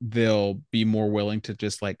that they'll be more willing to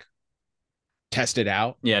just like test it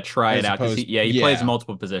out yeah, try it as out because opposed, he plays yeah,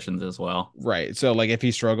 multiple positions as well. right. So like if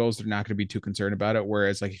he struggles, they're not going to be too concerned about it.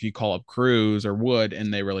 Whereas like if you call up Cruz or Wood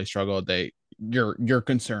and they really struggle, you're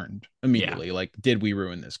concerned Yeah, immediately. Like, did we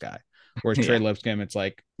ruin this guy? Whereas Trey yeah. Lipscomb, it's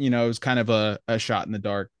like, it was kind of a shot in the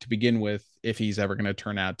dark to begin with if he's ever going to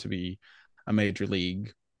turn out to be a major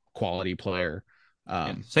league quality player.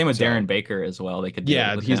 Yeah. Same with So Darren Baker as well. They could do it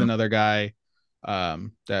yeah, with he's him. another guy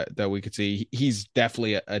that we could see. He's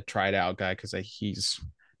definitely a tried out guy because he's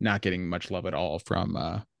not getting much love at all from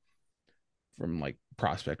like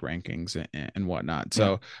prospect rankings and whatnot. Yeah.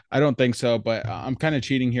 So I don't think so, but I'm kind of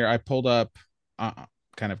cheating here. I pulled up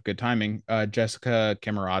kind of good timing. Jessica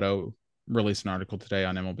Camerado released an article today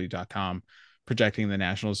on MLB.com projecting the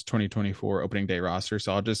Nationals 2024 opening day roster.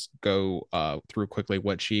 So I'll just go through quickly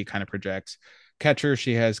what she kind of projects. Catcher,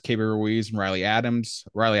 she has KB Ruiz and Riley Adams.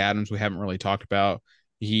 Riley Adams, we haven't really talked about.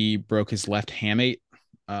 He broke his left hamate,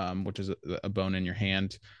 which is a bone in your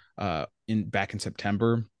hand, in back in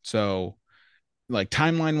September. So, like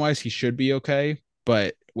timeline wise, he should be okay.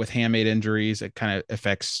 But with hamate injuries, it kind of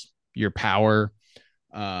affects your power.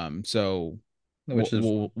 So which is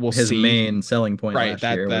we'll his see. main selling point Right. last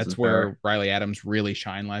year was his That's where power. Riley Adams really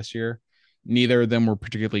shined last year. Neither of them were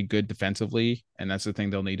particularly good defensively, and that's the thing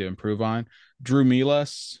they'll need to improve on. Drew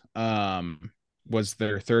Milas was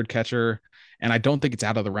their third catcher, and I don't think it's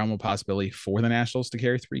out of the realm of possibility for the Nationals to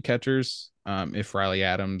carry three catchers if Riley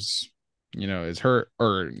Adams, is hurt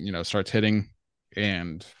or starts hitting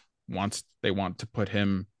and want to put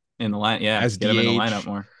him In the line, yeah, as get him in the lineup DH,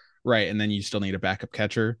 more. right? And then you still need a backup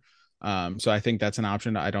catcher. So I think that's an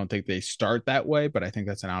option. I don't think they start that way, but I think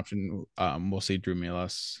that's an option. We'll see Drew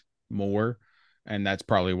Milas more, and that's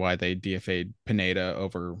probably why they DFA'd Pineda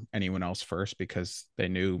over anyone else first, because they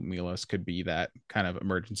knew Milas could be that kind of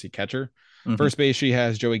emergency catcher. Mm-hmm. First base, she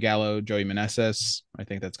has Joey Gallo, Joey Meneses. I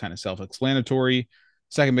think that's kind of self-explanatory.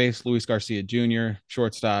 Second base, Luis Garcia Jr.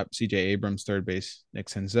 Shortstop, CJ Abrams. Third base, Nick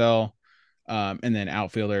Senzel. And then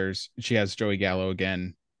outfielders, she has Joey Gallo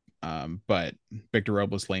again, but Victor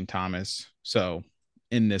Robles, Lane Thomas. So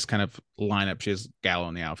in this kind of lineup, she has Gallo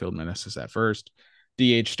in the outfield, Meneses at first.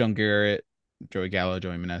 DH, Stone Garrett, Joey Gallo,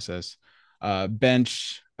 Joey Meneses.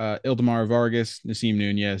 Bench, Ildemar Vargas, Nasim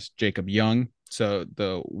Nunez, Jacob Young. So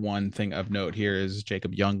the one thing of note here is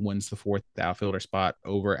Jacob Young wins the fourth outfielder spot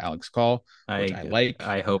over Alex Call, which I like.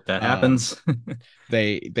 I hope that happens.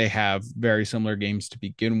 They have very similar games to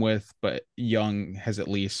begin with, but Young has at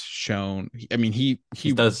least shown. I mean, he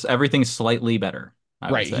does everything slightly better, I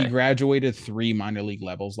would right. He say. graduated 3 minor league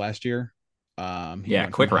levels last year. He Yeah, went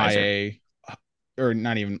from quick high riser. A, or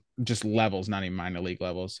not even just levels, not even minor league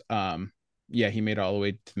levels. Yeah, he made it all the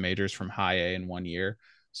way to the majors from high A in 1 year.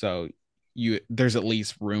 So there's at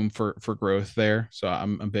least room for growth there. So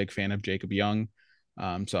I'm a big fan of Jacob Young.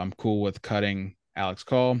 So I'm cool with cutting Alex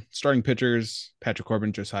Call. Starting pitchers: Patrick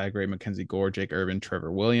Corbin, Josiah Gray, Mackenzie Gore, Jake Irvin,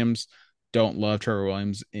 Trevor Williams. Don't love Trevor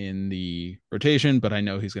Williams in the rotation, but I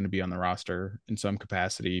know he's going to be on the roster in some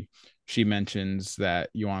capacity. She mentions that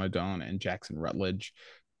Ioana Dawn and Jackson Rutledge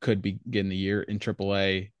could begin the year in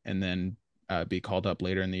AAA and then be called up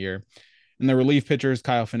later in the year. And the relief pitchers: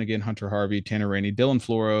 Kyle Finnegan, Hunter Harvey, Tanner Rainey, Dylan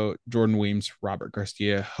Floro, Jordan Weems, Robert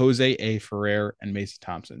Garcia, Jose A. Ferrer, and Mason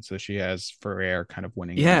Thompson. So she has Ferrer kind of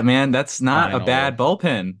winning Yeah, the man, that's not a bad final.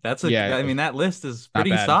 bullpen. Yeah, I mean, that list is not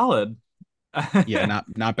pretty bad. solid. Yeah,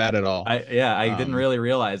 not bad at all. I didn't Um, really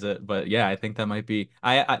realize it, but yeah, I think that might be.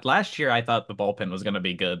 Last year I thought the bullpen was going to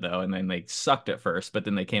be good though, and then they sucked at first, but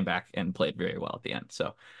then they came back and played very well at the end.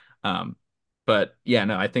 So, um, but yeah,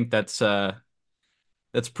 no, I think that's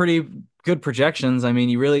pretty good projections. I mean,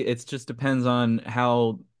 it just depends on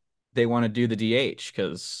how they want to do the DH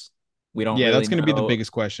because we don't yeah, really that's going to be the know. biggest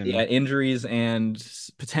Yeah, question. injuries and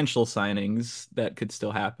potential signings that could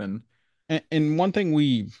still happen. And one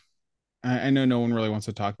thing I know no one really wants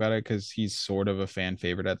to talk about it because he's sort of a fan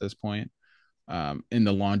favorite at this point. In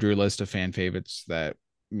the laundry list of fan favorites that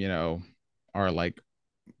are like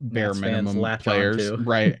bare Nats fans minimum latch on players, to.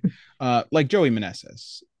 right? Like Joey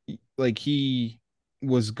Meneses, like he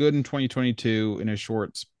was good in 2022 in a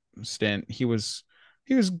short stint. He was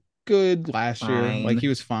good last year. Like he Fine.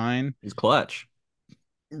 was fine, He's clutch.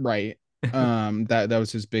 right? That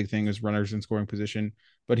was his big thing, was runners in scoring position.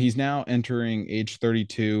 But he's now entering age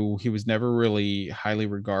 32. He was never really highly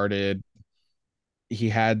regarded. He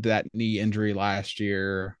had that knee injury last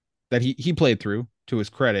year that he played through, to his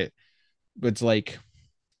credit. But it's like,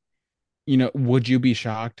 would you be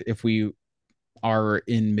shocked if we are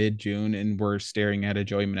in mid-June and we're staring at a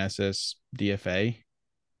Joey Meneses DFA?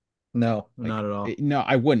 No, Like, not at all. no,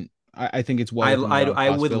 I wouldn't. I think it's well within the realm of I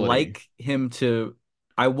would possibility. like him to.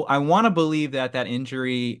 I want to believe that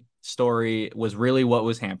injury story was really what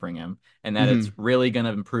was hampering him, and that it's Hmm. really going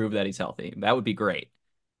to improve that he's healthy. That would be great.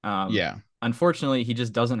 Um, Yeah, Unfortunately, he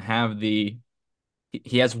just doesn't have the.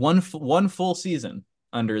 He has one full season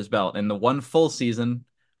under his belt, and the one full season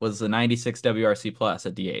was the 96 WRC plus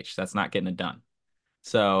at DH. That's not getting it done.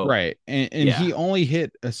 So right. And yeah, he only he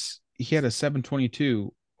had a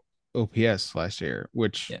 722 OPS last year,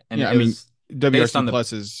 which, yeah, and I it mean, was based WRC on the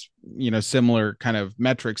plus is, similar kind of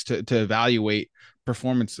metrics to evaluate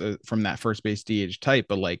performance from that first base DH type,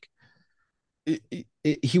 but like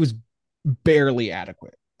he was barely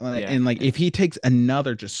adequate. yeah. And like if he takes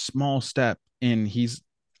another just small step and he's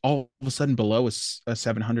all of a sudden below a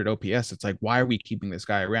 700 OPS. It's like, why are we keeping this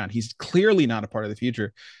guy around? He's clearly not a part of the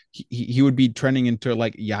future. He would be trending into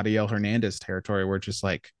like Yadiel Hernandez territory, where it's just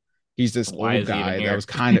like he's this Why old is he even guy that here? was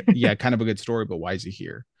kind of a good story, but why is he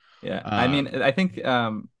here? Yeah. I mean, Um, I think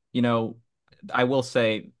I will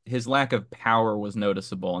say his lack of power was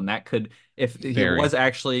noticeable, and that could, if he very. was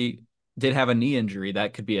actually did have a knee injury,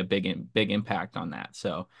 that could be a big impact on that.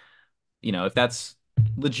 So, if that's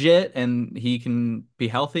legit and he can be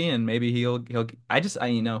healthy and maybe he'll give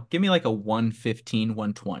me like a 115,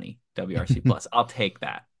 120 WRC plus. I'll take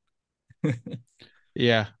that.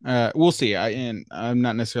 Yeah, we'll see. I'm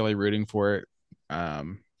not necessarily rooting for it,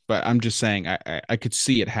 but I'm just saying I could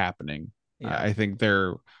see it happening. Yeah. I think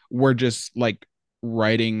we're just like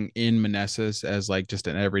writing in Meneses as like just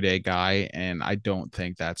an everyday guy, and I don't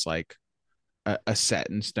think that's like a set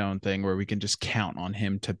in stone thing where we can just count on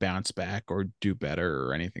him to bounce back or do better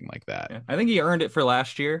or anything like that. Yeah. I think he earned it for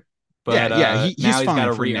last year, Yeah, but yeah, now he's he's got fine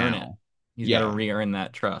to for re-earn it. now. He's got to Yeah, re-earn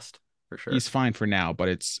that trust for sure. he's fine for now, but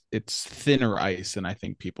it's thinner ice than I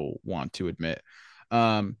think people want to admit.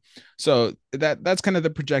 Um, so that's kind of the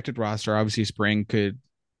projected roster. Obviously, spring could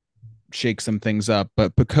shake some things up,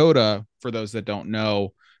 but Pacoda, for those that don't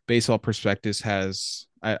know, Baseball Prospectus has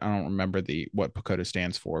I don't remember the what Pacoda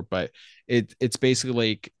stands for, but it's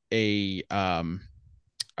basically like a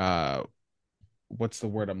uh what's the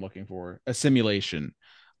word I'm looking for? A simulation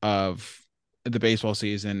of the baseball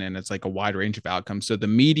season, and it's like a wide range of outcomes. So the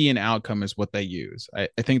median outcome is what they use. I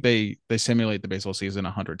think they simulate the baseball season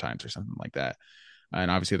 100 times or something like that.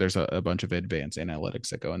 And obviously there's a bunch of advanced analytics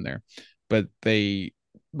that go in there. But they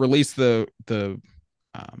release the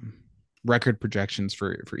um, record projections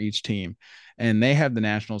for each team, and they have the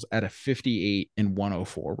Nationals at a 58 and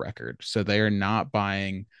 104 record. So they are not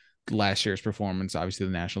buying last year's performance. Obviously,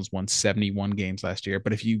 the Nationals won 71 games last year,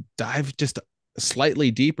 but if you dive just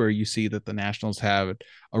slightly deeper, you see that the Nationals have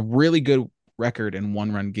a really good record in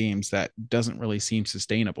one-run games that doesn't really seem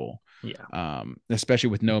sustainable, Yeah. especially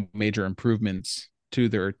with no major improvements to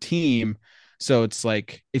their team. So it's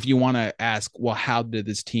like, if you want to ask, well, how did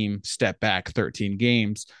this team step back 13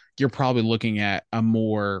 games? You're probably looking at a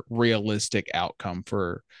more realistic outcome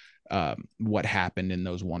for what happened in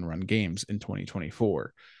those one-run games in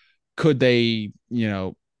 2024. Could they,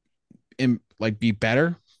 like be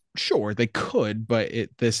better? Sure, they could, but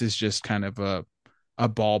this is just kind of a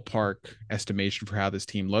ballpark estimation for how this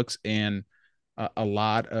team looks, and a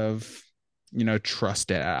lot of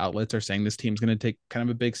trusted outlets are saying this team's going to take kind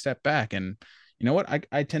of a big step back. And you know what,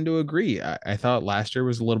 I tend to agree. I thought last year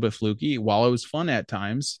was a little bit fluky. While it was fun at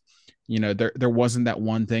times, there wasn't that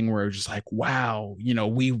one thing where it was just like, wow,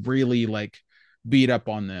 we really like beat up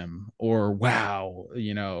on them, or wow,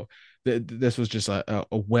 this was just a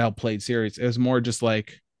well played series. It was more just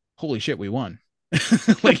like, holy shit, we won.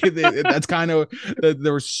 Like that's kind of,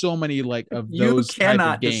 there were so many like of You those type of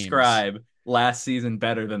cannot games. describe last season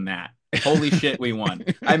better than that. Holy shit, we won.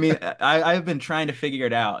 I mean, I've been trying to figure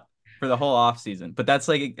it out for the whole off season, but that's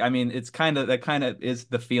like, I mean, that kind of is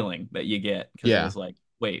the feeling that you get because it Yeah, was like,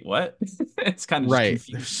 wait, what? It's kind of just right. There's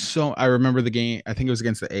confusing. so I remember the game. I think it was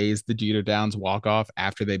against the A's, the Jeter Downs walk off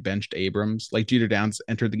after they benched Abrams. Like Jeter Downs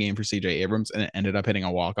entered the game for CJ Abrams, and it ended up hitting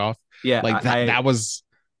a walk off. Yeah, Like that. That was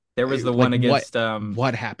there was the like one against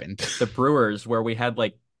what happened. the Brewers where we had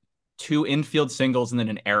like two infield singles and then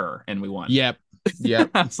an error and we won. Yep. Yep.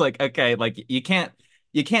 I was like, okay, like you can't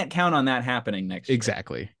count on that happening next year.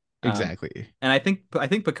 Exactly. Um, Exactly. and I think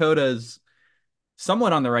Pacoda's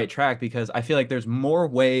somewhat on the right track because I feel like there's more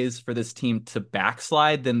ways for this team to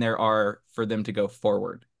backslide than there are for them to go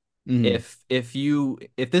forward. Mhm.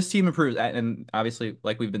 If this team improves, and obviously,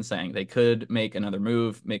 like we've been saying, they could make another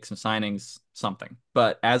move, make some signings, something.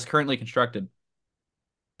 But as currently constructed,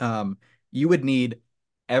 um, you would need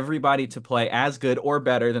everybody to play as good or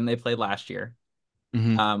better than they played last year,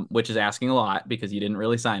 Mhm. which is asking a lot because you didn't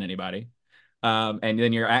really sign anybody. And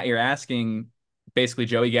then you're asking basically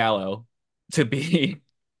Joey Gallo to be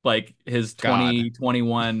like his God.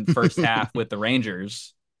 2021 first half with the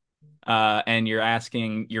Rangers. And you're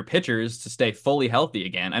asking your pitchers to stay fully healthy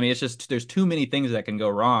again. I mean, it's just there's too many things that can go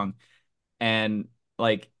wrong, and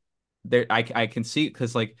like I can see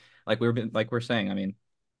because like we're saying. I mean,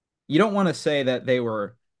 you don't want to say that they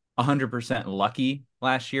were 100% lucky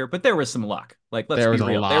last year, but there was some luck. Like, let's There be was a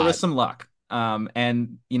real. There was lot. some luck.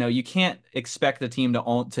 And you can't expect the team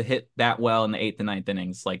to hit that well in the eighth and ninth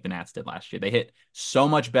innings like the Nats did last year. They hit so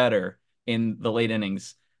much better in the late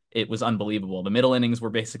innings. It was unbelievable. The middle innings were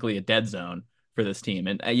basically a dead zone for this team,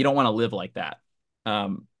 and you don't want to live like that.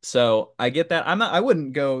 So I get that. I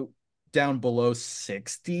wouldn't go down below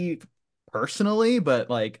 60 personally, but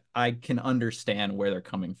like I can understand where they're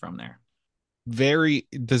coming from there.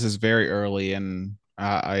 This is very early, and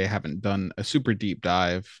I haven't done a super deep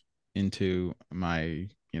dive into my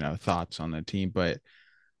thoughts on the team, but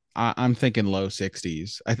I'm thinking low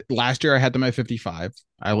 60s. Last year I had them at 55.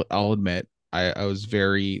 I'll admit I was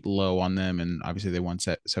very low on them, and obviously they won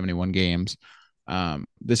 71 games.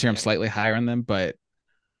 This year I'm Yeah. slightly higher on them, but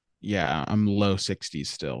yeah, I'm low 60s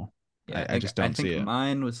still. Yeah, I just I don't see think it.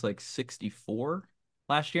 mine was like 64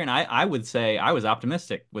 last year, and I would say I was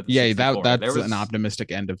optimistic with the Yeah, 64. There that's an was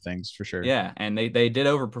optimistic end of things for sure. yeah, and they did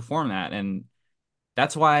overperform that, and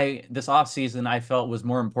that's why this offseason I felt was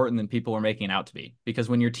more important than people were making it out to be. Because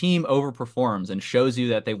when your team overperforms and shows you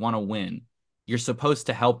that they want to win, you're supposed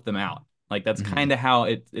to help them out. Like that's Hmm. kind of how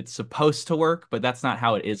it's supposed to work, but that's not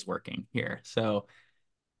how it is working here. So,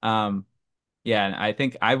 um, yeah, I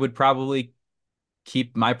think I would probably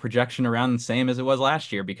keep my projection around the same as it was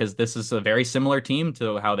last year because this is a very similar team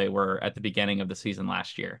to how they were at the beginning of the season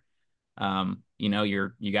last year.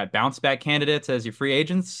 You got bounce back candidates as your free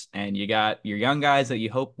agents, and you got your young guys that you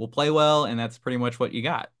hope will play well, and that's pretty much what you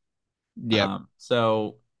got. Yep.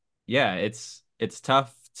 So yeah, it's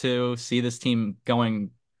tough to see this team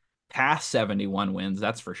going past 71 wins,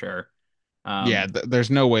 that's for sure. Yeah, Um, there's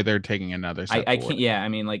no way they're taking another step I can't. forward. Yeah, I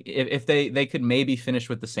mean, like if they could maybe finish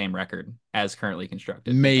with the same record as currently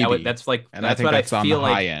constructed, like Maybe. that's like And I that's think what I that's on the feel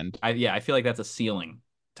high like. end. I feel like that's a ceiling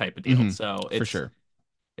type of deal. Hmm. So For sure.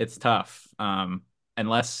 it's tough.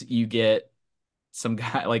 Unless you get some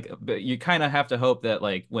guy like you kind of have to hope that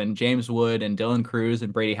like when James Wood and Dylan Cruz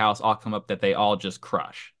and Brady House all come up that they all just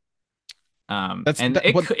crush. That's And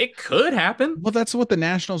that, what it could happen. Well, that's what the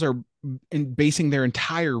Nationals are basing their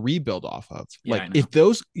entire rebuild off of. Yeah, Like, I if know.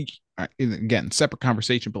 those, again, separate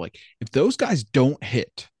conversation, but like, if those guys don't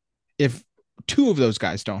hit, if two of those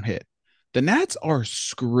guys don't hit, the Nats are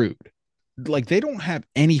screwed. Like, they don't have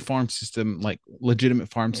any farm system, like legitimate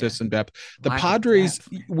farm Yeah, system depth. The lack of Padres,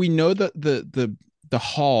 depth, man. we know that the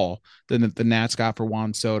haul that the Nats got for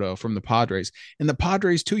Juan Soto from the Padres, and the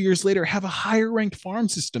Padres 2 years later have a higher ranked farm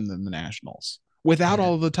system than the Nationals without Yeah.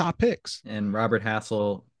 all of the top picks. And Robert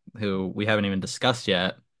Hassel, who we haven't even discussed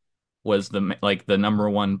yet, was the number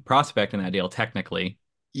one prospect in that deal technically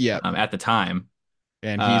Yep. at the time.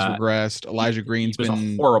 And he's Uh, regressed. Elijah he Green's was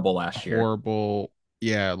been horrible last year. horrible.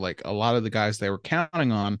 Yeah, like a lot of the guys they were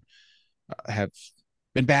counting on have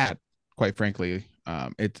been bad, quite frankly.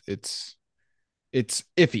 It's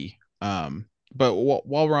iffy. But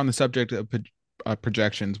while we're on the subject of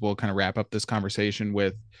projections, we'll kind of wrap up this conversation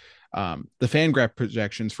with the FanGraph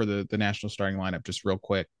projections for the national starting lineup just real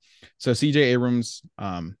quick. So CJ Abrams,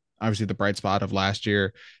 obviously the bright spot of last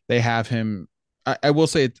year, they have him. I will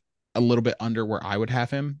say it's a little bit under where I would have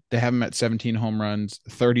him. They have him at 17 home runs,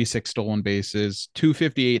 36 stolen bases,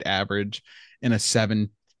 258 average, and a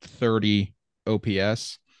 730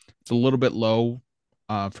 OPS. It's a little bit low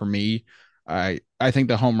for me. I think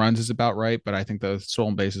the home runs is about right, but I think the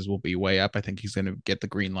stolen bases will be way up. I think he's going to get the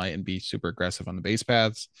green light and be super aggressive on the base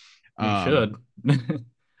paths. He should.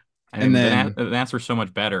 I And mean, then the Nats were so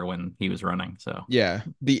much better when he was running. So yeah,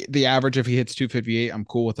 the average if he hits 258, I'm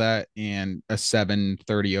cool with that, and a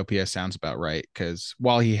 730 OPS sounds about right because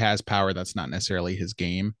while he has power, that's not necessarily his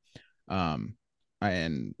game. Um,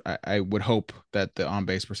 and I would hope that the on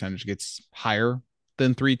base percentage gets higher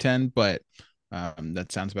than 310, but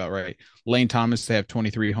that sounds about right. Lane Thomas, they have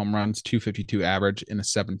 23 home runs, 252 average, and a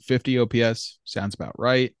 750 OPS. Sounds about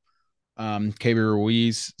right. KB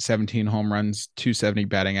Ruiz, 17 home runs, 270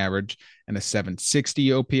 batting average, and a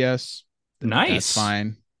 760 OPS. That's nice.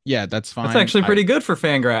 fine. Yeah, that's That's fine. actually pretty good for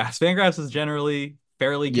Fangraphs. Fangraphs is generally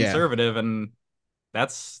fairly Yeah, conservative, and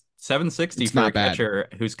that's 760 it's for a not bad. catcher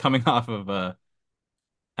who's coming off of a.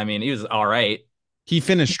 I mean, he was all right. He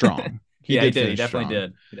finished strong. He Yeah, he did did. He finish definitely strong.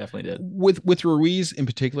 did. He definitely did. With Ruiz in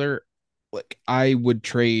particular, like I would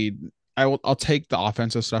trade. I'll take the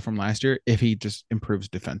offensive stuff from last year if he just improves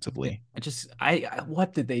Yeah, defensively.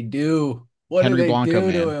 what did they do? What did Henry they Blanco,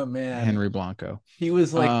 do to man, him, man? Henry Blanco. He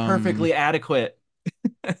was like Um, perfectly adequate.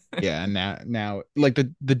 yeah, now like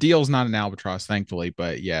the deal's not an albatross, thankfully,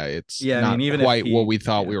 but yeah, it's Yeah, I mean, not even if quite what he, we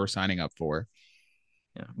thought yeah, we were signing up for.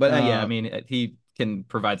 yeah, but yeah, I Uh, mean, he can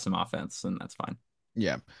provide some offense, and that's fine.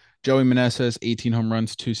 yeah. Joey Meneses, 18 home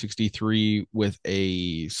runs, 263 with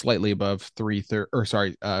a slightly above 330 or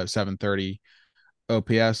sorry, 730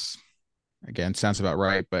 OPS. Again, sounds about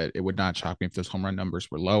right, but it would not shock me if those home run numbers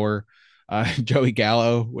were lower. Joey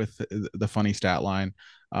Gallo with the funny stat line,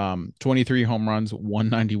 23 home runs,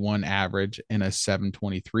 191 average, and a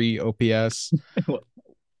 723 OPS.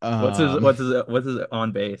 What's his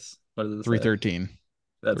on base? What does it say? 313,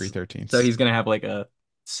 That's 313. so he's gonna have like a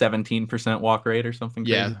 17% walk rate or something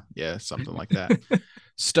crazy. Yeah, something like that.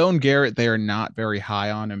 Stone Garrett, they are not very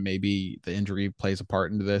high on, and maybe the injury plays a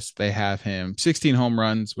part into this. They have him 16 home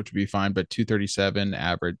runs, which would be fine, but 237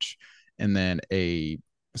 average, and then a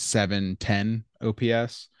 710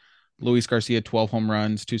 OPS. Luis Garcia, 12 home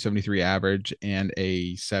runs, 273 average, and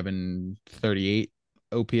a 738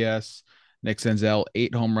 OPS. Nick Senzel,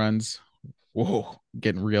 8 home runs. Whoa,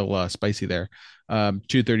 getting real spicy there.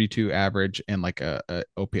 232 average and like a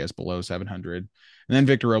OPS below 700. And then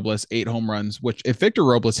Victor Robles, 8 home runs, which if Victor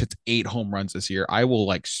Robles hits 8 home runs this year, I will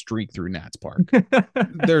like streak through Nats Park.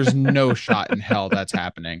 There's no shot in hell that's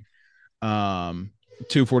happening.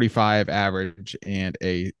 245 average and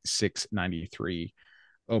a 693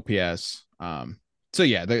 OPS. So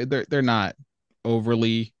yeah, they're not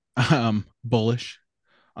overly bullish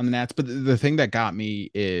on the Nats, but the thing that got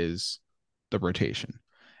me is the rotation.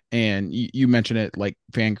 And you mentioned it, like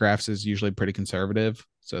Fangraphs is usually pretty conservative,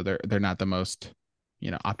 so they're not the most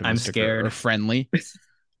I'm optimistic or scared. friendly.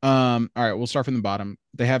 All right, we'll start from the bottom.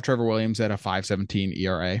 They have Trevor Williams at a 5.17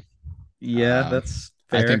 ERA. Yeah, that's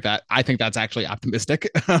I fair. think that's actually optimistic.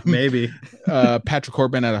 Maybe. Patrick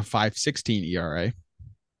Corbin at a 5.16 ERA.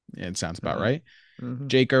 It sounds about right. Mm-hmm.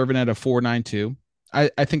 Jake Irvin at a 4.92.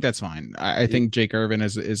 I think that's fine. I think Jake Irvin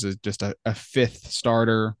is just a fifth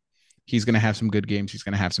starter. He's going to have some good games. He's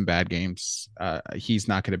going to have some bad games. He's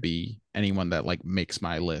not going to be anyone that like makes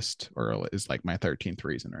my list or is like my 13th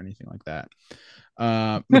reason or anything like that.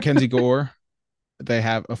 Mackenzie Gore, they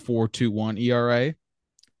have a 4.21 ERA.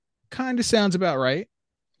 Kind of sounds about right.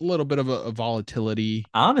 A little bit of a volatility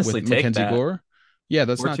Honestly, with take Mackenzie that. Gore. Yeah,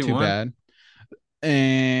 that's not too 4.21. bad.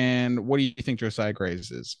 And what do you think Josiah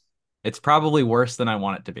Graves is? It's probably worse than I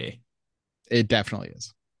want it to be. It definitely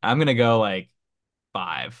is. I'm gonna go like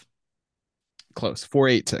 5. Close.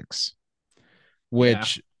 4.86. Yeah.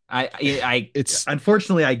 Which I it's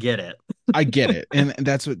unfortunately I get it. I get it. And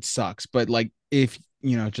that's what sucks. But like if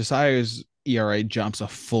Josiah's ERA jumps a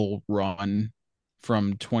full run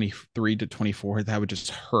from 23 to 24, that would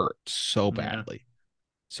just hurt so Yeah. badly.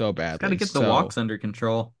 So Got to badly. get the So walks under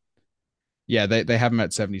control. yeah, they have him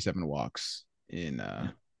at 77 walks Yeah.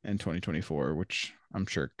 in 2024, which I'm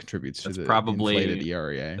sure contributes to That's the inflated probably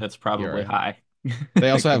ERA. that's probably ERA. high. They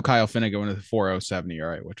also have Kyle Finnegan going to the 4.07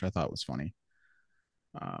 ERA, which I thought was funny.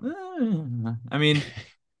 I mean,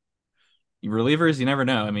 relievers, you never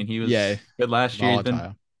know. I mean, he Yeah, was good last year.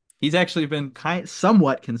 volatile. He's actually been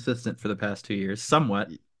somewhat consistent for the past 2 years. Somewhat.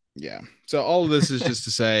 Yeah. So all of this is just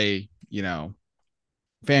to say,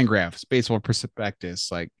 Fangraphs, Baseball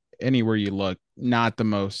Prospectus, like anywhere you look, not the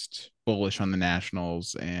most bullish on the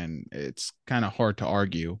Nationals, and it's kind of hard to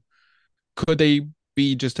argue. Could they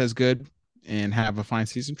be just as good and have a fine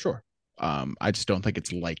season? Sure. I just don't think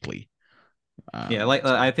it's likely. Yeah,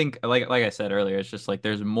 I think like I said earlier, it's just like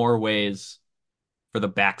there's more ways for the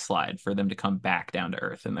backslide for them to come back down to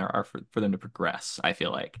earth than there are for them to progress, I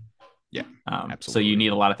feel like. Yeah, So you absolutely.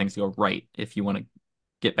 need a lot of things to go right if you want to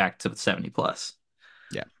get back to the 70 plus.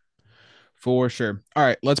 Yeah, for sure. All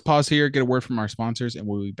right, let's pause here, get a word from our sponsors, and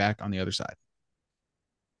we'll be back on the other side.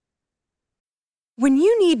 When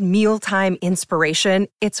you need mealtime inspiration,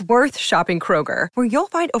 it's worth shopping Kroger, where you'll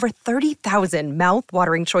find over 30,000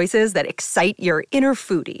 mouth-watering choices that excite your inner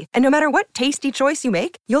foodie. And no matter what tasty choice you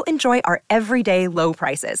make, you'll enjoy our everyday low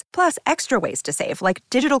prices, plus extra ways to save, like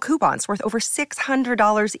digital coupons worth over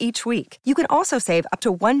 $600 each week. You can also save up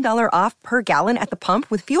to $1 off per gallon at the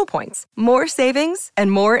pump with fuel points. More savings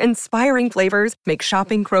and more inspiring flavors make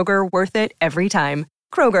shopping Kroger worth it every time.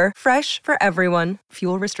 Kroger, fresh for everyone.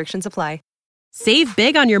 Fuel restrictions apply. Save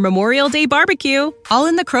big on your Memorial Day barbecue, all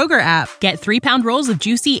in the Kroger app. Get 3-pound rolls of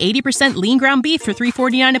juicy 80% lean ground beef for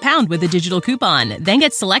 $3.49 a pound with a digital coupon. Then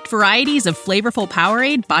get select varieties of flavorful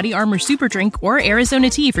Powerade, Body Armor Super Drink, or Arizona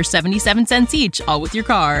tea for 77 cents each, all with your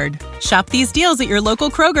card. Shop these deals at your local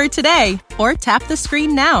Kroger today, or tap the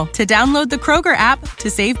screen now to download the Kroger app to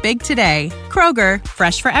save big today. Kroger,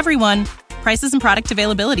 fresh for everyone. Prices and product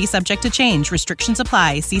availability subject to change. Restrictions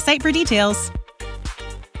apply. See site for details.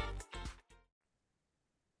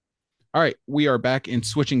 All right, we are back in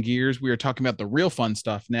switching gears. We are talking about the real fun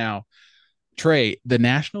stuff now. Trey, the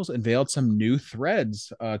Nationals unveiled some new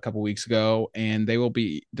threads a couple weeks ago, and they will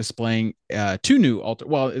be displaying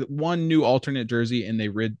one new alternate jersey, and they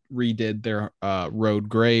redid their road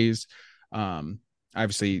grays.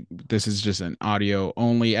 Obviously, this is just an audio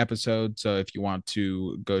only episode, so if you want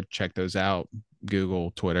to go check those out,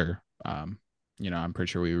 Google, Twitter, I'm pretty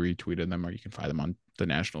sure we retweeted them, or you can find them on the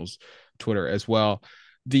Nationals Twitter as well.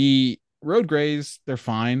 The road grays, they're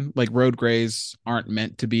fine. Like road grays aren't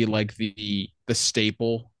meant to be like the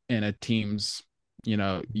staple in a team's,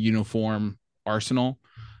 uniform arsenal.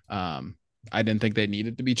 I didn't think they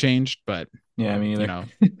needed to be changed, but Yeah, me you either. know,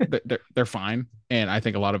 they're fine. And I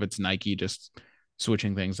think a lot of it's Nike just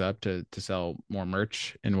switching things up to sell more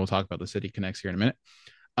merch. And we'll talk about the City Connects here in a minute.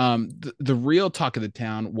 The real talk of the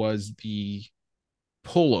town was the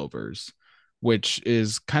pullovers, which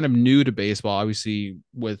is kind of new to baseball. Obviously,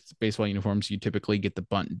 with baseball uniforms, you typically get the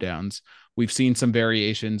button downs. We've seen some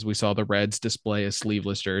variations. We saw the Reds display a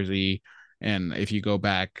sleeveless jersey. And if you go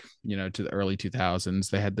back, to the early 2000s,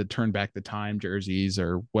 they had the turn back the time jerseys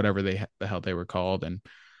or whatever the hell they were called. And,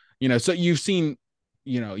 so you've seen,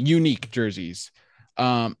 unique jerseys.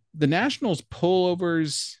 The Nationals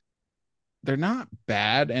pullovers, they're not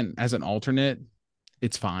bad. And as an alternate,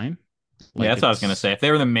 it's fine. Yeah, Like that's what I was gonna it's say. If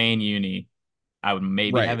they were the main uni, I would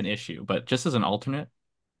maybe have right. an issue, but just as an alternate,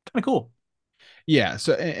 kind of cool. Yeah.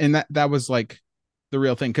 So, and that was like the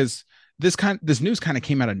real thing. Cause this news kind of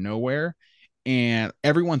came out of nowhere and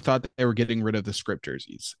everyone thought that they were getting rid of the script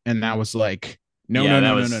jerseys. And that was like, no, Yeah, no,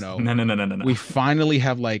 that no, no, no, was no. no, no, no, no, no, no. We finally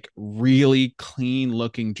have like really clean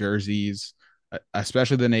looking jerseys,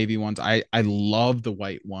 especially the navy ones. I love the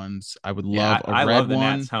white ones. I would Yeah, love a I love red the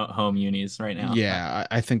one. Nats home unis right now. Yeah,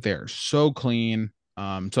 I think they're so clean.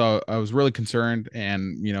 So I was really concerned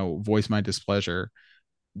and, voiced my displeasure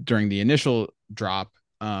during the initial drop.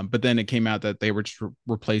 But then it came out that they were just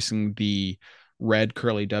replacing the red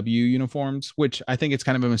curly W uniforms, which I think it's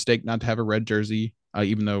kind of a mistake not to have a red jersey,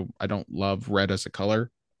 even though I don't love red as a color.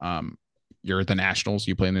 You're the Nationals,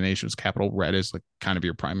 you play in the nation's capital. Red is like kind of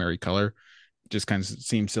your primary color. Just kind of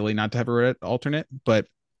seems silly not to have a red alternate, but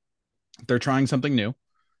they're trying something new.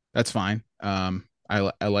 That's fine.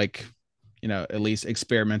 I like, at least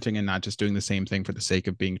experimenting and not just doing the same thing for the sake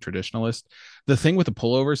of being traditionalist. The thing with the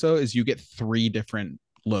pullovers though is you get three different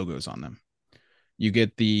logos on them. You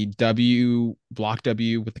get the W block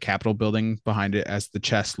W with the Capitol building behind it as the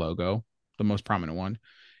chess logo, the most prominent one.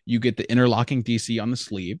 You get the interlocking DC on the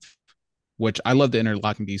sleeve, which I love the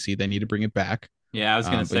interlocking DC. They need to bring it back. Yeah, I was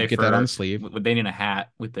gonna But say you get that on the for sleeve. would they need a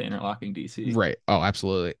hat with the interlocking DC? Right. Oh,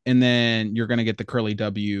 absolutely. And then you're going to get the curly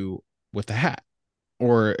W with the hat,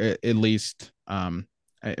 or at least I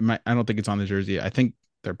don't think it's on the jersey. I think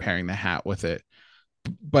they're pairing the hat with it.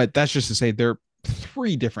 But that's just to say there are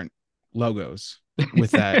three different logos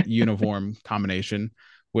with that uniform combination,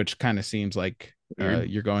 which kind of seems like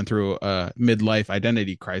you're going through a midlife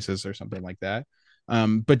identity crisis or something like that.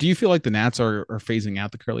 But do you feel like the Nats are phasing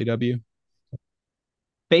out the curly W?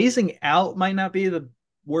 Phasing out might not be the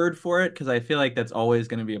word for it because I feel like that's always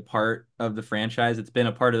going to be a part of the franchise. It's been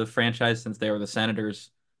a part of the franchise since they were the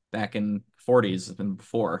Senators back in 40s and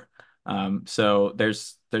before. So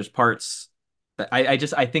there's parts that I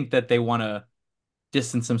think that they want to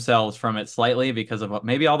distance themselves from it slightly because of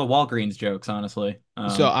maybe all the Walgreens jokes, honestly.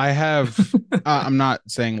 So I have, I'm not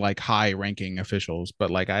saying like high ranking officials, but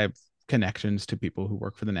like I have connections to people who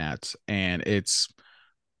work for the Nats, and it's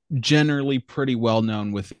generally pretty well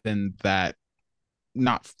known within that,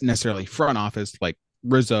 not necessarily front office like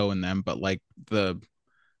Rizzo and them, but like the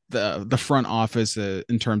front office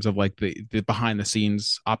in terms of like the behind the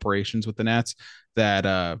scenes operations with the Nats, that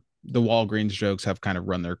the Walgreens jokes have kind of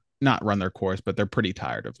not run their course, but they're pretty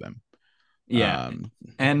tired of them. Yeah.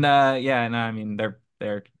 And yeah, no, I mean they're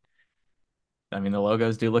I mean the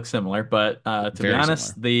logos do look similar, but to be Very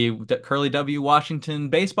honest, similar. the Curly W Washington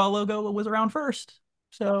baseball logo was around first.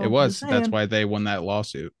 It So was. just That's saying. why they won that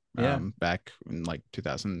lawsuit Yeah. back in like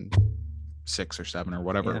 2006 or 7 or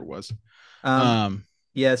whatever Yeah. it was. Um, Um,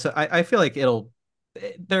 yeah, so I feel like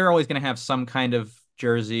they're always going to have some kind of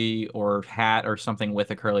jersey or hat or something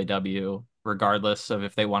with a curly W, regardless of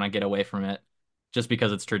if they want to get away from it, just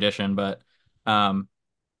because it's tradition. But um,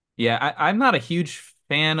 yeah, I'm not a huge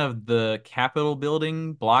fan of the Capitol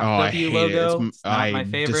building oh, block I W hate it. logo. It's not I my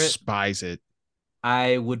favorite. despise it.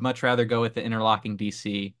 I would much rather go with the interlocking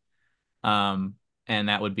DC. Um, and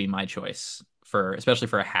that would be my choice for especially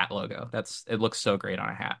for a hat logo. It looks so great on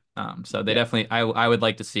a hat. So they Yeah. definitely I would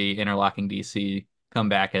like to see interlocking DC come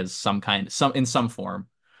back as some in some form.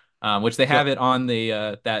 Which they So have it on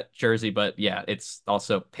the that jersey, but yeah, it's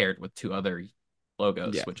also paired with two other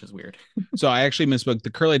logos, yeah. which is weird. So I actually misspoke.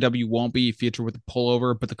 The curly W won't be featured with the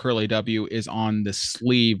pullover, but the curly W is on the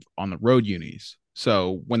sleeve on the road unis.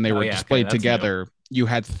 So when they Oh were yeah, okay, displayed that's new. together, you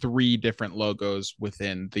had three different logos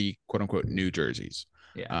within the quote unquote new jerseys.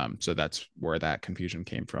 Yeah. So that's where that confusion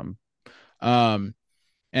came from. Um,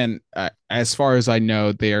 and as far as I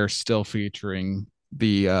know, they are still featuring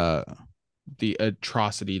the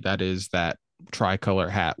atrocity that is that tricolor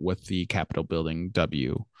hat with the Capitol building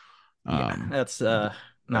W. Yeah, Um, that's not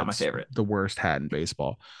my that's favorite. the worst hat in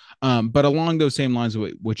baseball. But along those same lines,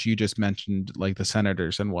 which you just mentioned, like the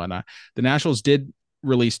Senators and whatnot, the Nationals did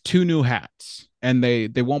released 2 new hats, and they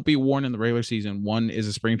won't be worn in the regular season. One is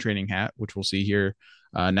a spring training hat, which we'll see here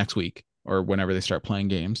next week or whenever they start playing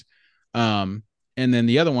games. And then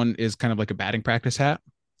the other one is kind of like a batting practice hat.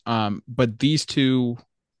 But these two,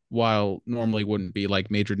 while normally wouldn't be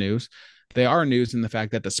like major news, they are news in the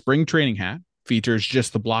fact that the spring training hat features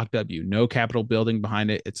just the block W, no Capitol building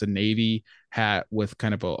behind it. It's a navy hat with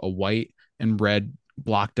kind of a white and red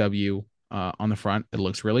block W on the front. It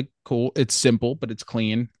looks really cool. It's simple, but it's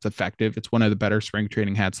clean. It's effective. It's one of the better spring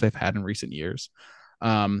training hats they've had in recent years.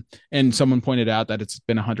 And someone pointed out that it's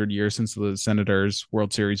been 100 years since the Senators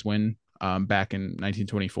World Series win back in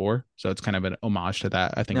 1924. So it's kind of an homage to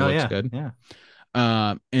that. I think it looks good. Yeah.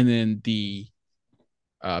 And then the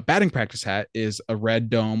batting practice hat is a red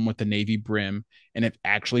dome with a navy brim, and it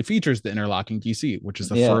actually features the interlocking DC, which is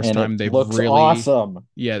the first time they've really awesome.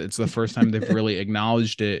 Yeah, it's the first time they've really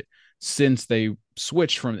acknowledged it since they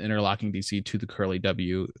switched from the interlocking DC to the curly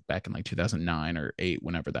W back in like 2009 or 8,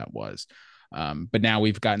 whenever that was. But now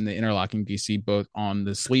we've gotten the interlocking DC both on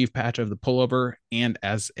the sleeve patch of the pullover and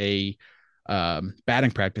as a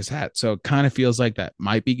batting practice hat. So it kind of feels like that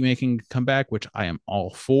might be making a comeback, which I am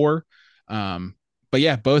all for. But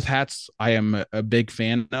yeah, both hats I am a big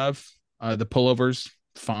fan of. The pullovers,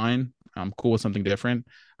 fine. I'm cool with something different.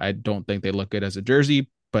 I don't think they look good as a jersey,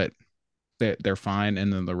 but they're fine.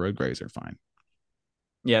 And then the road grays are fine.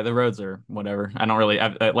 Yeah, the roads are whatever. I don't really,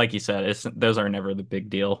 like you said, those are never the big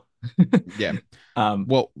deal. Yeah.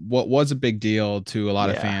 What was a big deal to a lot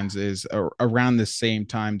of fans is around the same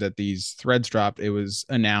time that these threads dropped, it was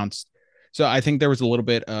announced. So I think there was a little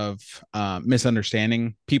bit of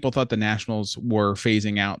misunderstanding. People thought the Nationals were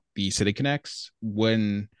phasing out the City Connects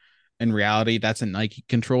when in reality that's a Nike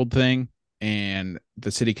controlled thing. And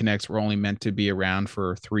the City Connects were only meant to be around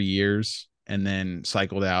for 3 years and then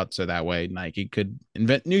cycled out. So that way Nike could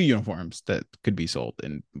invent new uniforms that could be sold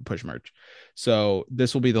and push merch. So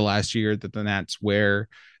this will be the last year that the Nats wear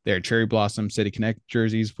their Cherry Blossom City Connect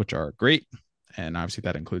jerseys, which are great. And obviously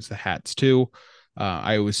that includes the hats too.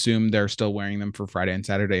 I would assume they're still wearing them for Friday and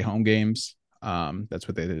Saturday home games. That's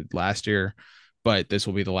what they did last year, but this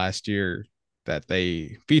will be the last year that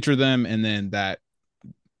they feature them. And then that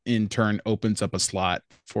in turn opens up a slot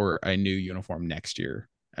for a new uniform next year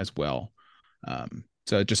as well.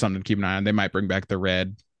 So just something to keep an eye on. They might bring back the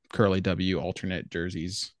red curly W alternate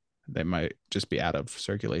jerseys. They might just be out of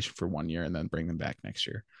circulation for 1 year and then bring them back next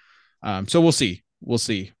year. So we'll see.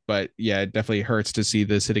 But yeah, it definitely hurts to see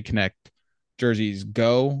the City Connect jerseys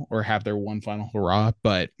go or have their one final hurrah.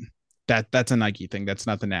 But that's a Nike thing. That's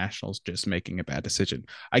not the Nationals just making a bad decision.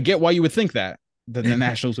 I get why you would think that the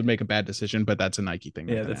Nationals would make a bad decision, but that's a Nike thing.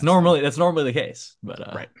 Yeah, that's normally the case.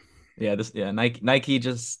 But right. Yeah, Nike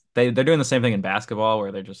just they're doing the same thing in basketball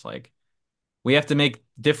where they're just like, we have to make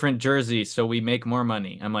different jerseys so we make more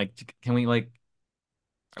money. I'm like, can we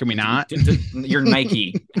not? You're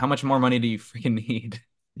Nike. How much more money do you freaking need?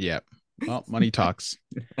 Yeah. Well, money talks.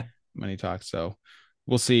 Money talks. So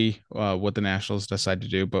we'll see what the Nationals decide to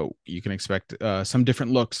do, but you can expect some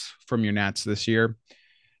different looks from your Nats this year.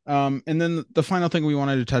 And then the final thing we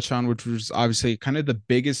wanted to touch on, which was obviously kind of the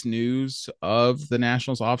biggest news of the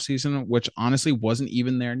Nationals offseason, which honestly wasn't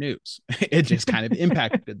even their news. It just kind of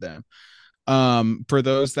impacted them. For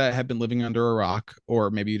those that have been living under a rock, or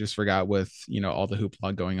maybe you just forgot with, all the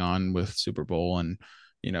hoopla going on with Super Bowl and,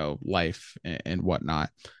 life and whatnot.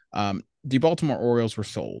 The Baltimore Orioles were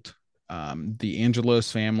sold. The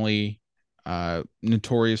Angelos family,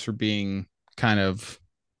 notorious for being kind of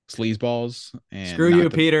sleazeballs. And screw you,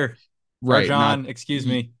 Peter. Right. Or John, excuse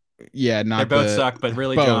me. Yeah, they both suck, but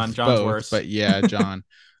really John's worse. But yeah, John.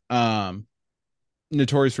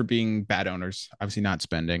 Notorious for being bad owners, obviously not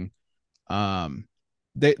spending.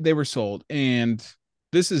 They were sold, and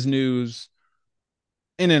this is news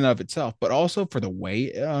in and of itself, but also for the way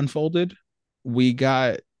it unfolded. We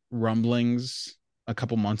got rumblings a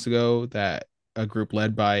couple months ago that a group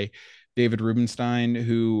led by David Rubenstein,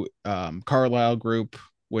 who Carlisle Group,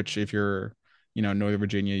 which if you're Northern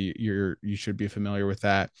Virginia, you should be familiar with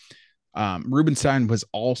that. Rubenstein was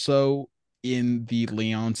also in the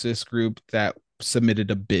Leonsis group that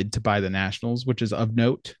submitted a bid to buy the Nationals, which is of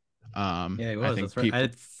note. Yeah, it was. That's right. I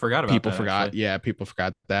forgot about people that, forgot. actually. Yeah, people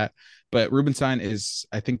forgot that. But Rubenstein is,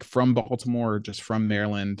 I think, from Baltimore, just from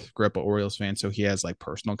Maryland, grew up an Orioles fan, so he has like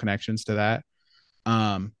personal connections to that.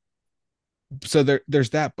 So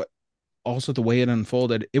there's that, but also the way it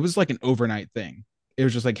unfolded, it was like an overnight thing. It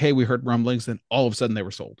was just like, hey, we heard rumblings, and all of a sudden they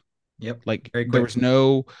were sold. Yep. Like there was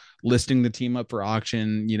no listing the team up for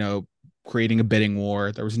auction, creating a bidding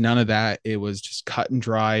war. There was none of that. It was just cut and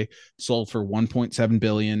dry, sold for $1.7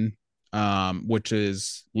 billion. which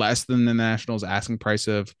is less than the Nationals asking price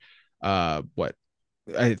of what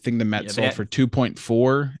I think the Mets sold for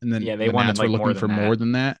 2.4, and then they the wanted Nats were like looking for more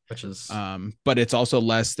than that, which is but it's also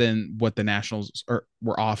less than what the Nationals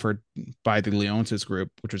were offered by the Leonsis group,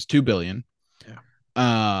 which was $2 billion.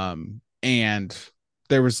 And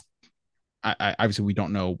there was, I obviously we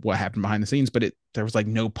don't know what happened behind the scenes, but there was like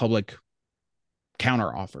no public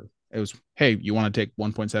counter offer. It was, hey, you want to take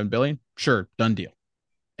 1.7 billion? Sure, done deal.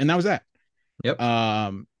 And that was that. Yep.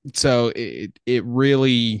 So it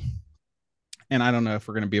really, and I don't know if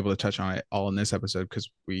we're going to be able to touch on it all in this episode because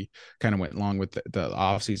we kind of went along with the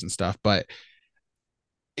off-season stuff, but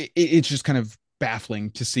it's just kind of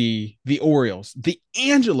baffling to see the Orioles, the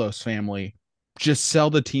Angelos family, just sell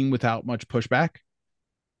the team without much pushback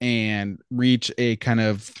and reach a kind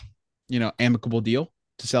of, amicable deal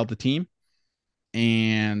to sell the team.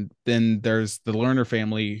 And then there's the Lerner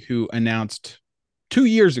family who announced 2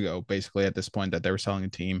 years ago, basically at this point, that they were selling a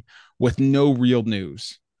team with no real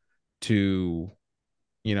news to,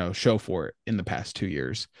 show for it in the past 2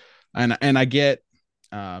 years. And I get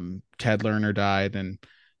Ted Lerner died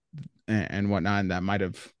and whatnot, and that might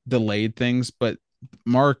have delayed things, but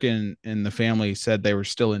Mark and the family said they were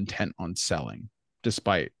still intent on selling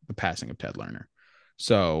despite the passing of Ted Lerner.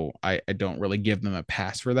 So I don't really give them a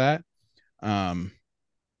pass for that.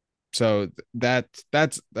 So that's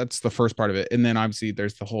the first part of it. And then obviously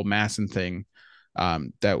there's the whole Masson thing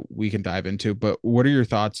that we can dive into. But what are your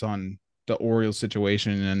thoughts on the Orioles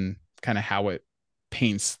situation and kind of how it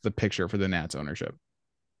paints the picture for the Nats ownership?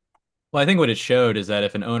 Well, I think what it showed is that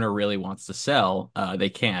if an owner really wants to sell, they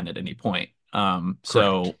can at any point.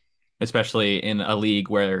 So especially in a league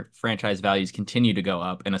where franchise values continue to go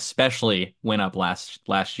up, and especially went up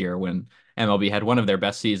last year when MLB had one of their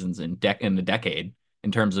best seasons in the decade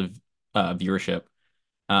in terms of viewership.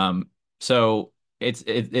 So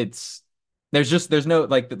it's there's no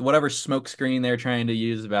like whatever smoke screen they're trying to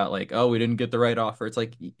use about like, oh, we didn't get the right offer. It's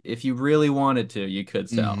like if you really wanted to, you could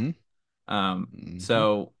sell.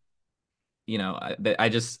 So I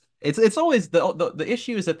just it's always the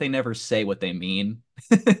issue is that they never say what they mean,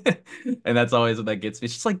 and that's always what that gets me.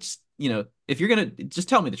 It's just like if you're gonna just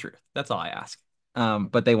tell me the truth, that's all I ask.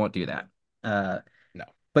 But they won't do that. No.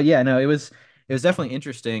 But yeah, no, it was definitely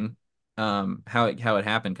interesting how it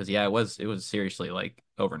happened because yeah, it was seriously like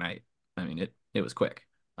overnight. I mean it was quick.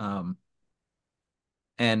 And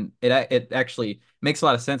it actually makes a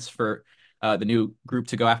lot of sense for the new group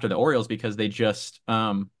to go after the Orioles because they just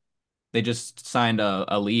signed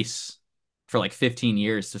a lease for like 15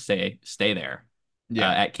 years to stay there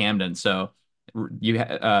at Camden. So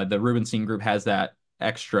the Rubenstein group has that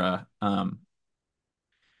extra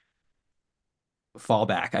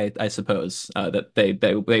fallback, I suppose, that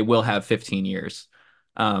they will have 15 years.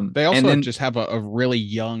 They also just have a really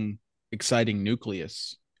young, exciting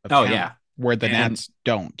nucleus of talent where the Nats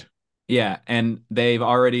don't. Yeah, and they've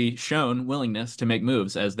already shown willingness to make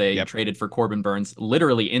moves as they traded for Corbin Burnes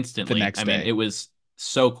literally instantly. The next day. I mean, it was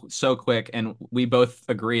so quick, and we both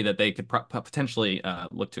agree that they could potentially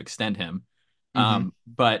look to extend him.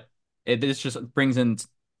 But this just brings in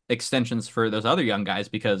extensions for those other young guys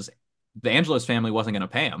because the Angelos family wasn't going to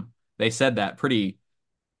pay him. They said that they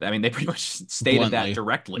pretty much stated Bluntly. that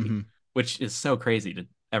directly, which is so crazy to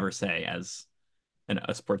ever say as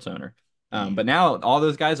a sports owner. But now all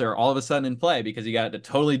those guys are all of a sudden in play because you got a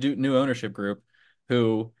totally new ownership group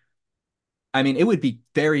who, I mean, it would be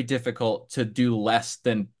very difficult to do less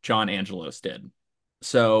than John Angelos did.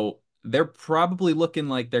 So they're probably looking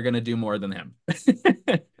like they're going to do more than him.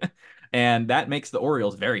 And that makes the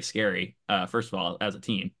Orioles very scary, first of all, as a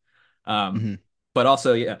team. But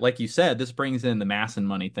also, yeah, like you said, this brings in the Masson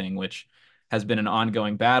money thing, which has been an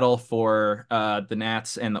ongoing battle for the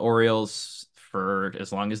Nats and the Orioles for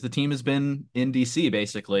as long as the team has been in DC,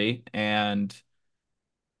 basically. And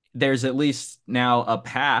there's at least now a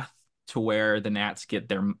path to where the Nats get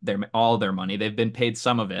their all their money. They've been paid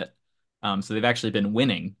some of it, so they've actually been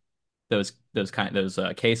winning those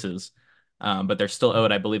cases, but they're still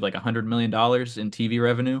owed, I believe, like $100 million in TV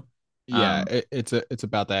revenue. Yeah, it's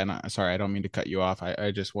about that. And sorry, I don't mean to cut you off.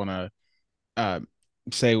 I just want to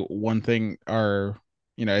say one thing.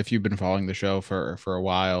 If you've been following the show for a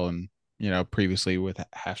while, and previously with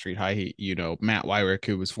Half Street High, Matt Wyrick,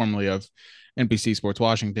 who was formerly of NBC Sports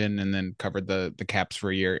Washington and then covered the Caps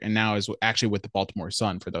for a year, and now is actually with the Baltimore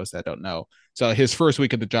Sun, for those that don't know. So his first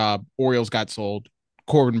week of the job, Orioles got sold,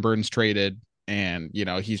 Corbin Burnes traded, and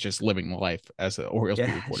he's just living the life as an Orioles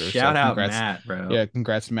reporter. Shout out Matt, bro. Yeah,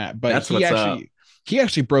 congrats to Matt. But that's he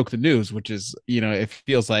actually broke the news, which is it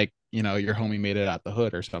feels like your homie made it out the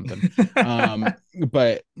hood or something.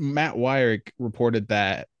 But Matt Wyrick reported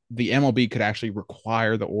that the MLB could actually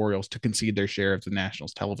require the Orioles to concede their share of the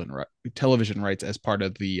Nationals television rights as part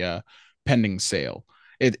of the pending sale.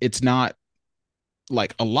 It's not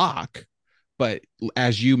like a lock, but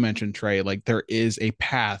as you mentioned, Trey, like there is a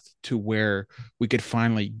path to where we could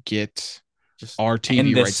finally get Just our end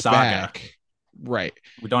TV this rights saga. back. Right.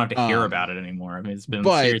 We don't have to hear about it anymore. I mean, it's been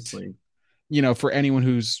but seriously. for anyone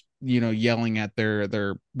who's, yelling at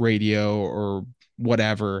their radio or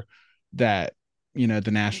whatever that,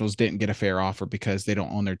 the Nationals didn't get a fair offer because they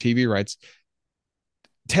don't own their TV rights.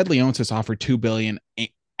 Ted Leonsis offered $2 billion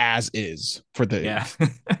as is for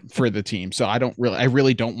the team. So I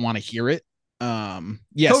really don't want to hear it.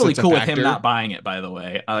 Yes, totally it's cool a with him not buying it, by the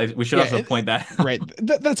way. We should also point that out. Right.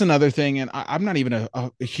 That's another thing. And I'm not even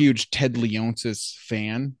a huge Ted Leonsis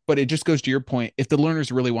fan, but it just goes to your point. If the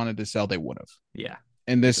Learners really wanted to sell, they would have. Yeah.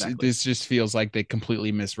 And this just feels like they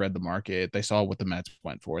completely misread the market. They saw what the Mets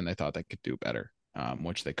went for and they thought they could do better,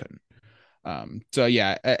 which they couldn't. So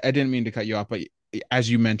yeah, I didn't mean to cut you off, but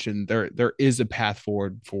as you mentioned, there is a path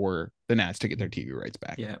forward for the Nats to get their TV rights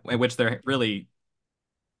back. Yeah, which there really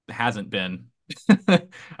hasn't been. I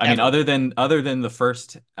mean, other than the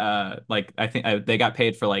first, like I think they got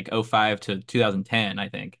paid for like 2005 to 2010, I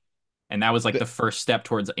think, and that was like the first step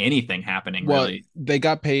towards anything happening. Well, really, they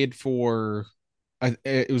got paid for.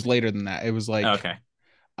 It was later than that. It was like okay,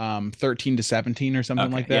 13 to 17 or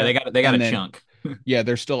something like that. Yeah, they got a chunk. Yeah,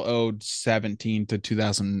 they're still owed 17 to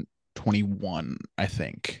 2021, I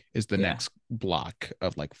think, is the next block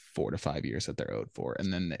of like 4 to 5 years that they're owed for,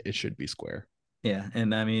 and then it should be square. Yeah,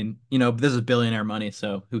 and I mean, this is billionaire money,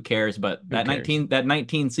 so who cares? But that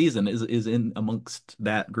 19 season is in amongst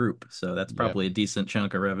that group, so that's probably a decent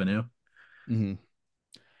chunk of revenue. Mm-hmm.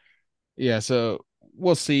 Yeah, so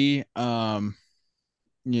we'll see. I'm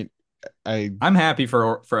happy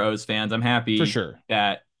for O's fans. I'm happy for sure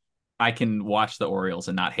that I can watch the Orioles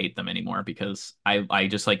and not hate them anymore because I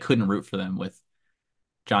just like couldn't root for them with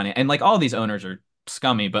Johnny, and like all these owners are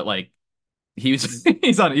scummy, but like he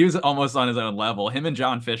was almost on his own level. Him and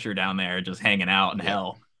John Fisher down there just hanging out in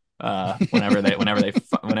hell. Whenever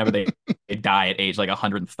they die at age like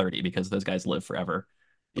 130 because those guys live forever.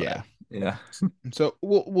 But, yeah. So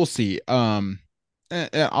we'll see.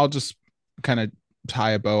 I'll just kind of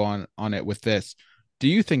tie a bow on it with this. Do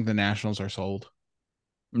you think the Nationals are sold?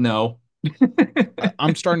 No.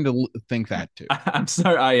 I'm starting to think that too. I'm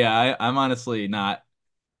sorry. I'm honestly not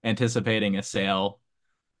anticipating a sale.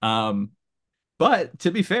 But to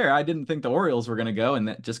be fair, I didn't think the Orioles were going to go, and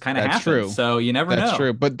that just kind of happened. True. So you never know. That's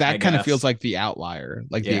true. But that kind of feels like the outlier,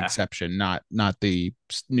 like the exception, not the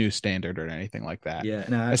new standard or anything like that. Yeah.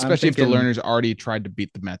 No, especially if the Learners already tried to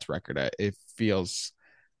beat the Mets record. It feels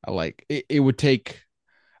like it would take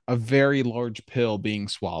a very large pill being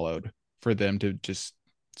swallowed for them to just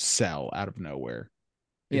sell out of nowhere.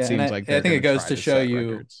 It seems like I think it goes to show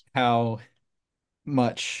you how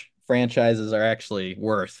much franchises are actually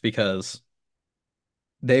worth, because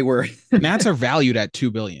they were Nats are valued at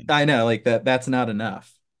 $2 billion. I know, like that's not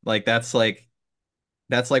enough. Like that's like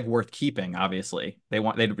worth keeping. Obviously, they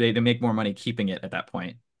make more money keeping it at that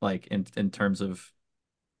point. Like in terms of,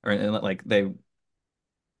 or like they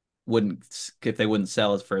wouldn't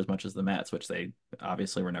sell for as much as the Mets, which they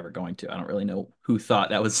obviously were never going to. I don't really know who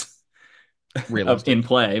thought that was in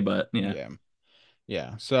play, but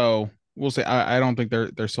yeah. So we'll say I don't think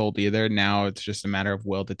they're sold either. Now it's just a matter of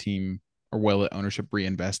will the team or will the ownership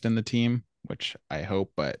reinvest in the team, which I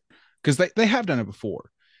hope, but because they have done it before.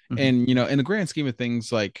 Mm-hmm. And in the grand scheme of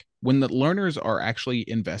things, like when the Learners are actually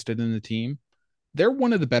invested in the team, they're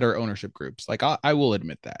one of the better ownership groups. Like I will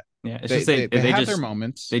admit that. Yeah, it's they have their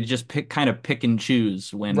moments. They just pick and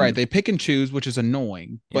choose when. Right, they pick and choose, which is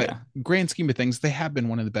annoying. But grand scheme of things, they have been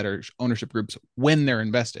one of the better ownership groups when they're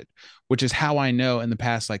invested, which is how I know in the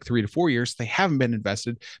past like 3 to 4 years they haven't been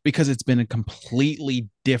invested, because it's been a completely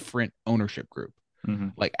different ownership group. Mm-hmm.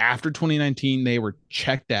 Like after 2019, they were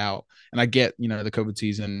checked out, and I get the COVID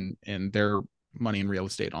season and their money in real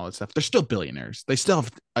estate and all that stuff. They're still billionaires. They still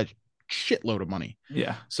have a shitload of money.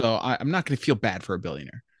 Yeah. So I'm not going to feel bad for a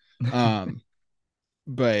billionaire.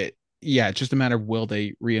 But yeah, it's just a matter of will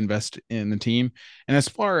they reinvest in the team. And as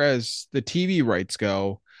far as the TV rights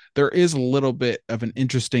go, there is a little bit of an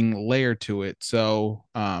interesting layer to it. So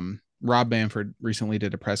Rob Manfred recently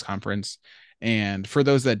did a press conference, and for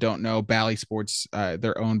those that don't know, Bally Sports,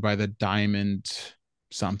 they're owned by the Diamond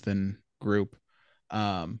something group.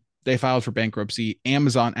 They filed for bankruptcy.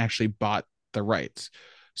 Amazon actually bought the rights.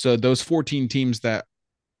 So those 14 teams that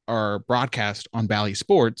are broadcast on Bally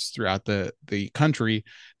Sports throughout the country,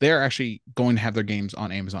 they're actually going to have their games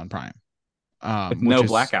on Amazon Prime. With no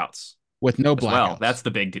blackouts. with no as well. blackouts. That's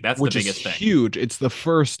the which biggest is thing. huge. It's the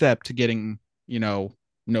first step to getting, no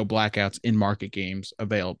blackouts in market games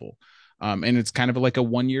available. And it's kind of like a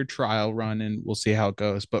 1-year trial run, and we'll see how it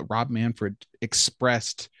goes. But Rob Manfred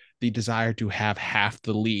expressed the desire to have half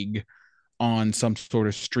the league on some sort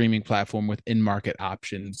of streaming platform with in-market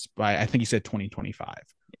options by, I think he said 2025,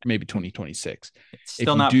 maybe 2026. It's If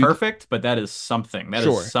still you not do, perfect, but that is something. That is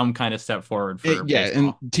sure, some kind of step forward for yeah,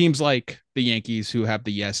 baseball. and teams like the Yankees who have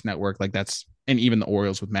the Yes Network, like that's, and even the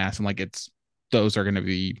Orioles with Mass, and like those are going to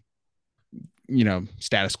be,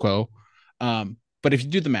 status quo. But if you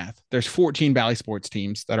do the math, there's 14 Bally Sports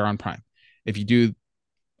teams that are on Prime. If you do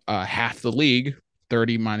half the league,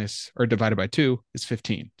 30 minus or divided by 2 is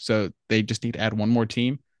 15. So they just need to add one more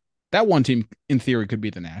team. That one team, in theory, could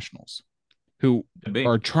be the Nationals, who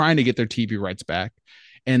are trying to get their TV rights back.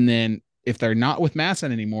 And then if they're not with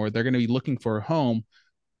MASN anymore, they're going to be looking for a home.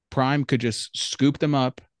 Prime could just scoop them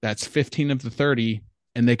up. That's 15 of the 30,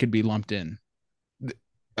 and they could be lumped in.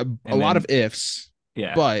 A lot of ifs.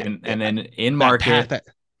 Yeah. But and then in market,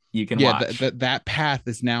 you can watch. That path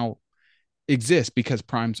is now exists because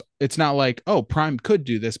it's not like, oh, Prime could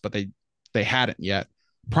do this, but they hadn't yet.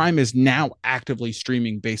 Prime is now actively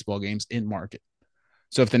streaming baseball games in market.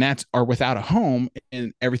 So if the Nats are without a home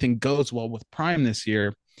and everything goes well with Prime this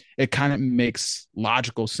year, it kind of makes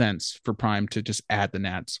logical sense for Prime to just add the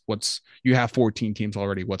Nats. You have 14 teams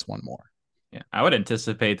already. What's one more? Yeah, I would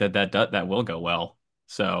anticipate that will go well.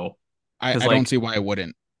 So I don't see why it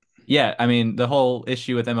wouldn't. Yeah, I mean, the whole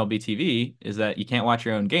issue with MLB TV is that you can't watch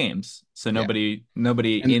your own games. So nobody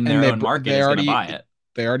in their own market is going to buy it.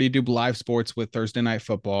 They already do live sports with Thursday Night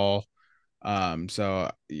Football.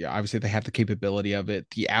 So yeah, obviously they have the capability of it.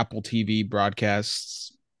 The Apple TV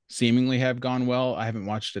broadcasts seemingly have gone well. I haven't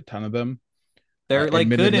watched a ton of them. They're like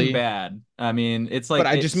good and bad. I mean, it's like, but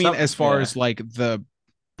I just mean as far as like the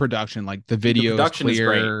production, like the video is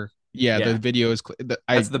clear. The video is clear.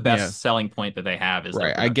 That's the best selling point that they have is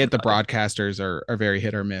right. I get the broadcasters are very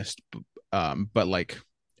hit or miss, but like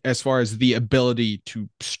as far as the ability to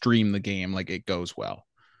stream the game, like it goes well.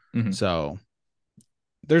 Mm-hmm. So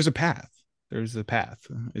there's a path.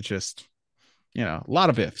 It's just, a lot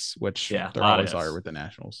of ifs, which there always are with the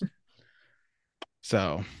Nationals.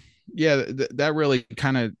 So yeah, that really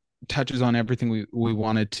kind of touches on everything we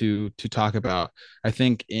wanted to talk about. I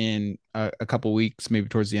think in a couple weeks, maybe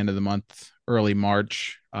towards the end of the month, early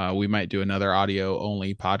March, we might do another audio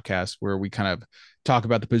only podcast where we kind of talk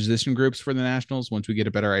about the position groups for the Nationals once we get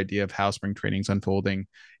a better idea of how spring training's unfolding,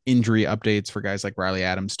 injury updates for guys like Riley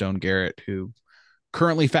Adams, Stone Garrett, who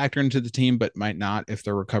currently factor into the team but might not if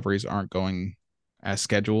their recoveries aren't going as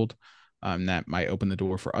scheduled. That might open the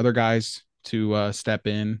door for other guys to step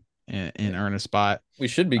in and earn a spot. We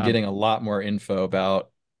should be getting a lot more info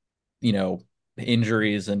about,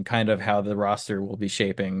 injuries and kind of how the roster will be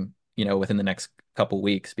shaping, within the next couple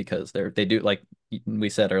weeks, because they do, like we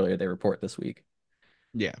said earlier, they report this week.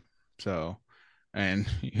 Yeah. So, and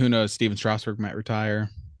who knows, Steven Strasburg might retire.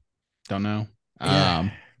 Don't know.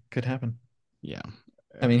 Could happen. Yeah.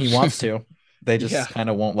 I mean, he wants to. They just kind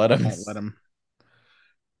of won't let him.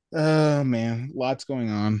 Oh man, lots going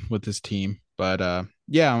on with this team. But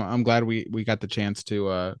I'm glad we got the chance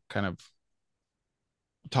to kind of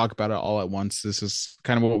talk about it all at once. This is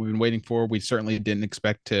kind of what we've been waiting for. We certainly didn't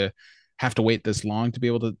expect to have to wait this long to be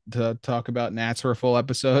able to talk about Nats for a full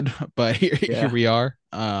episode, but here we are.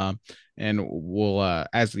 And we'll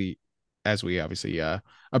as we obviously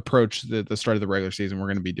approach the start of the regular season, we're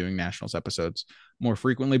going to be doing Nationals episodes more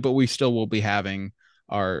frequently, but we still will be having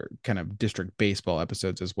our kind of district baseball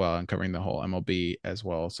episodes as well and covering the whole MLB as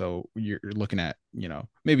well. So you're looking at,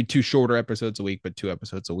 maybe 2 shorter episodes a week, but 2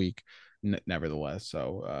 episodes a week nevertheless.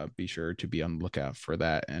 So be sure to be on the lookout for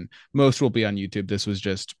that. And most will be on YouTube. This was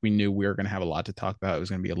just, we knew we were going to have a lot to talk about. It was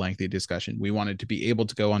going to be a lengthy discussion. We wanted to be able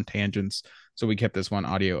to go on tangents. So we kept this one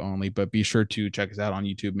audio only, but be sure to check us out on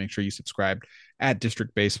YouTube. Make sure you subscribe at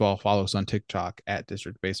District Baseball. Follow us on TikTok at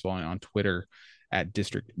District Baseball and on Twitter at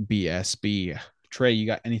District BSB. Trey, you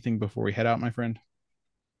got anything before we head out, my friend?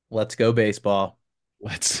 Let's go baseball.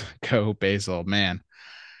 Let's go baseball, man.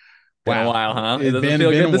 Been a while, huh? It doesn't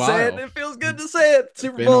feel good to say it. It feels good to say it.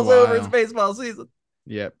 Super Bowl's over. It's baseball season.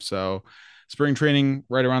 Yep. So spring training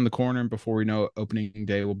right around the corner. And before we know it, opening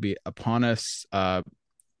day will be upon us.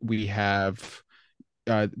 We have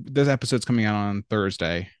this episode's coming out on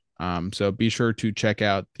Thursday. So be sure to check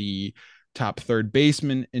out the top third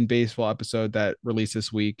baseman in baseball episode that released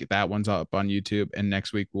this week. That one's up on YouTube. And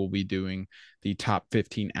next week we'll be doing the top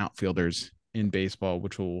 15 outfielders in baseball,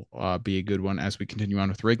 which will be a good one as we continue on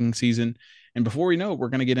with regular season. And before we know it, we're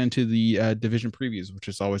going to get into the division previews, which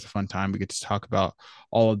is always a fun time. We get to talk about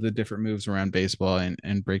all of the different moves around baseball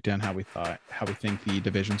and break down how we think the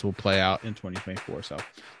divisions will play out in 2024. So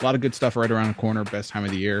a lot of good stuff right around the corner. Best time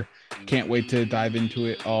of the year. Can't wait to dive into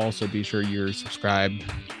it all. So be sure you're subscribed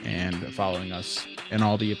and following us in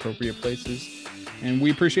all the appropriate places. And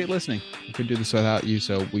we appreciate listening. We could do this without you.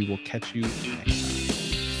 So we will catch you next time.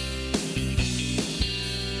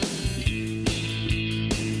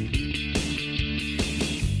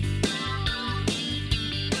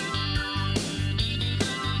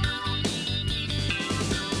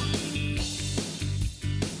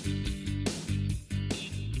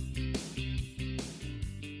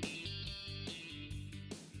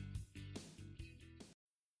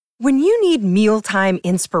 When you need mealtime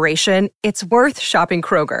inspiration, it's worth shopping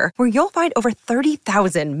Kroger, where you'll find over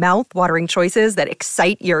 30,000 mouth-watering choices that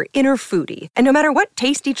excite your inner foodie. And no matter what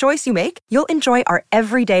tasty choice you make, you'll enjoy our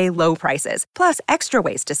everyday low prices, plus extra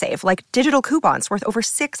ways to save, like digital coupons worth over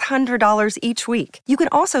 $600 each week. You can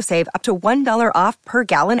also save up to $1 off per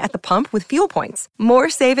gallon at the pump with fuel points. More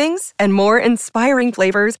savings and more inspiring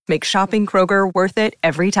flavors make shopping Kroger worth it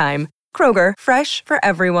every time. Kroger, fresh for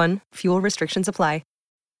everyone. Fuel restrictions apply.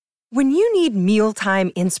 When you need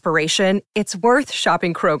mealtime inspiration, it's worth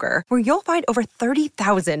shopping Kroger, where you'll find over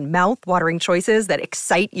 30,000 mouth-watering choices that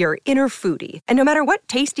excite your inner foodie. And no matter what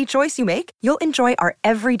tasty choice you make, you'll enjoy our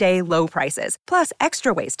everyday low prices, plus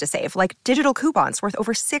extra ways to save, like digital coupons worth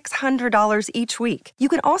over $600 each week. You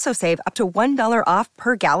can also save up to $1 off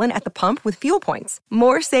per gallon at the pump with fuel points.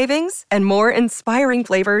 More savings and more inspiring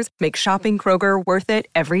flavors make shopping Kroger worth it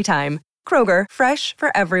every time. Kroger, fresh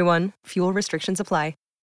for everyone. Fuel restrictions apply.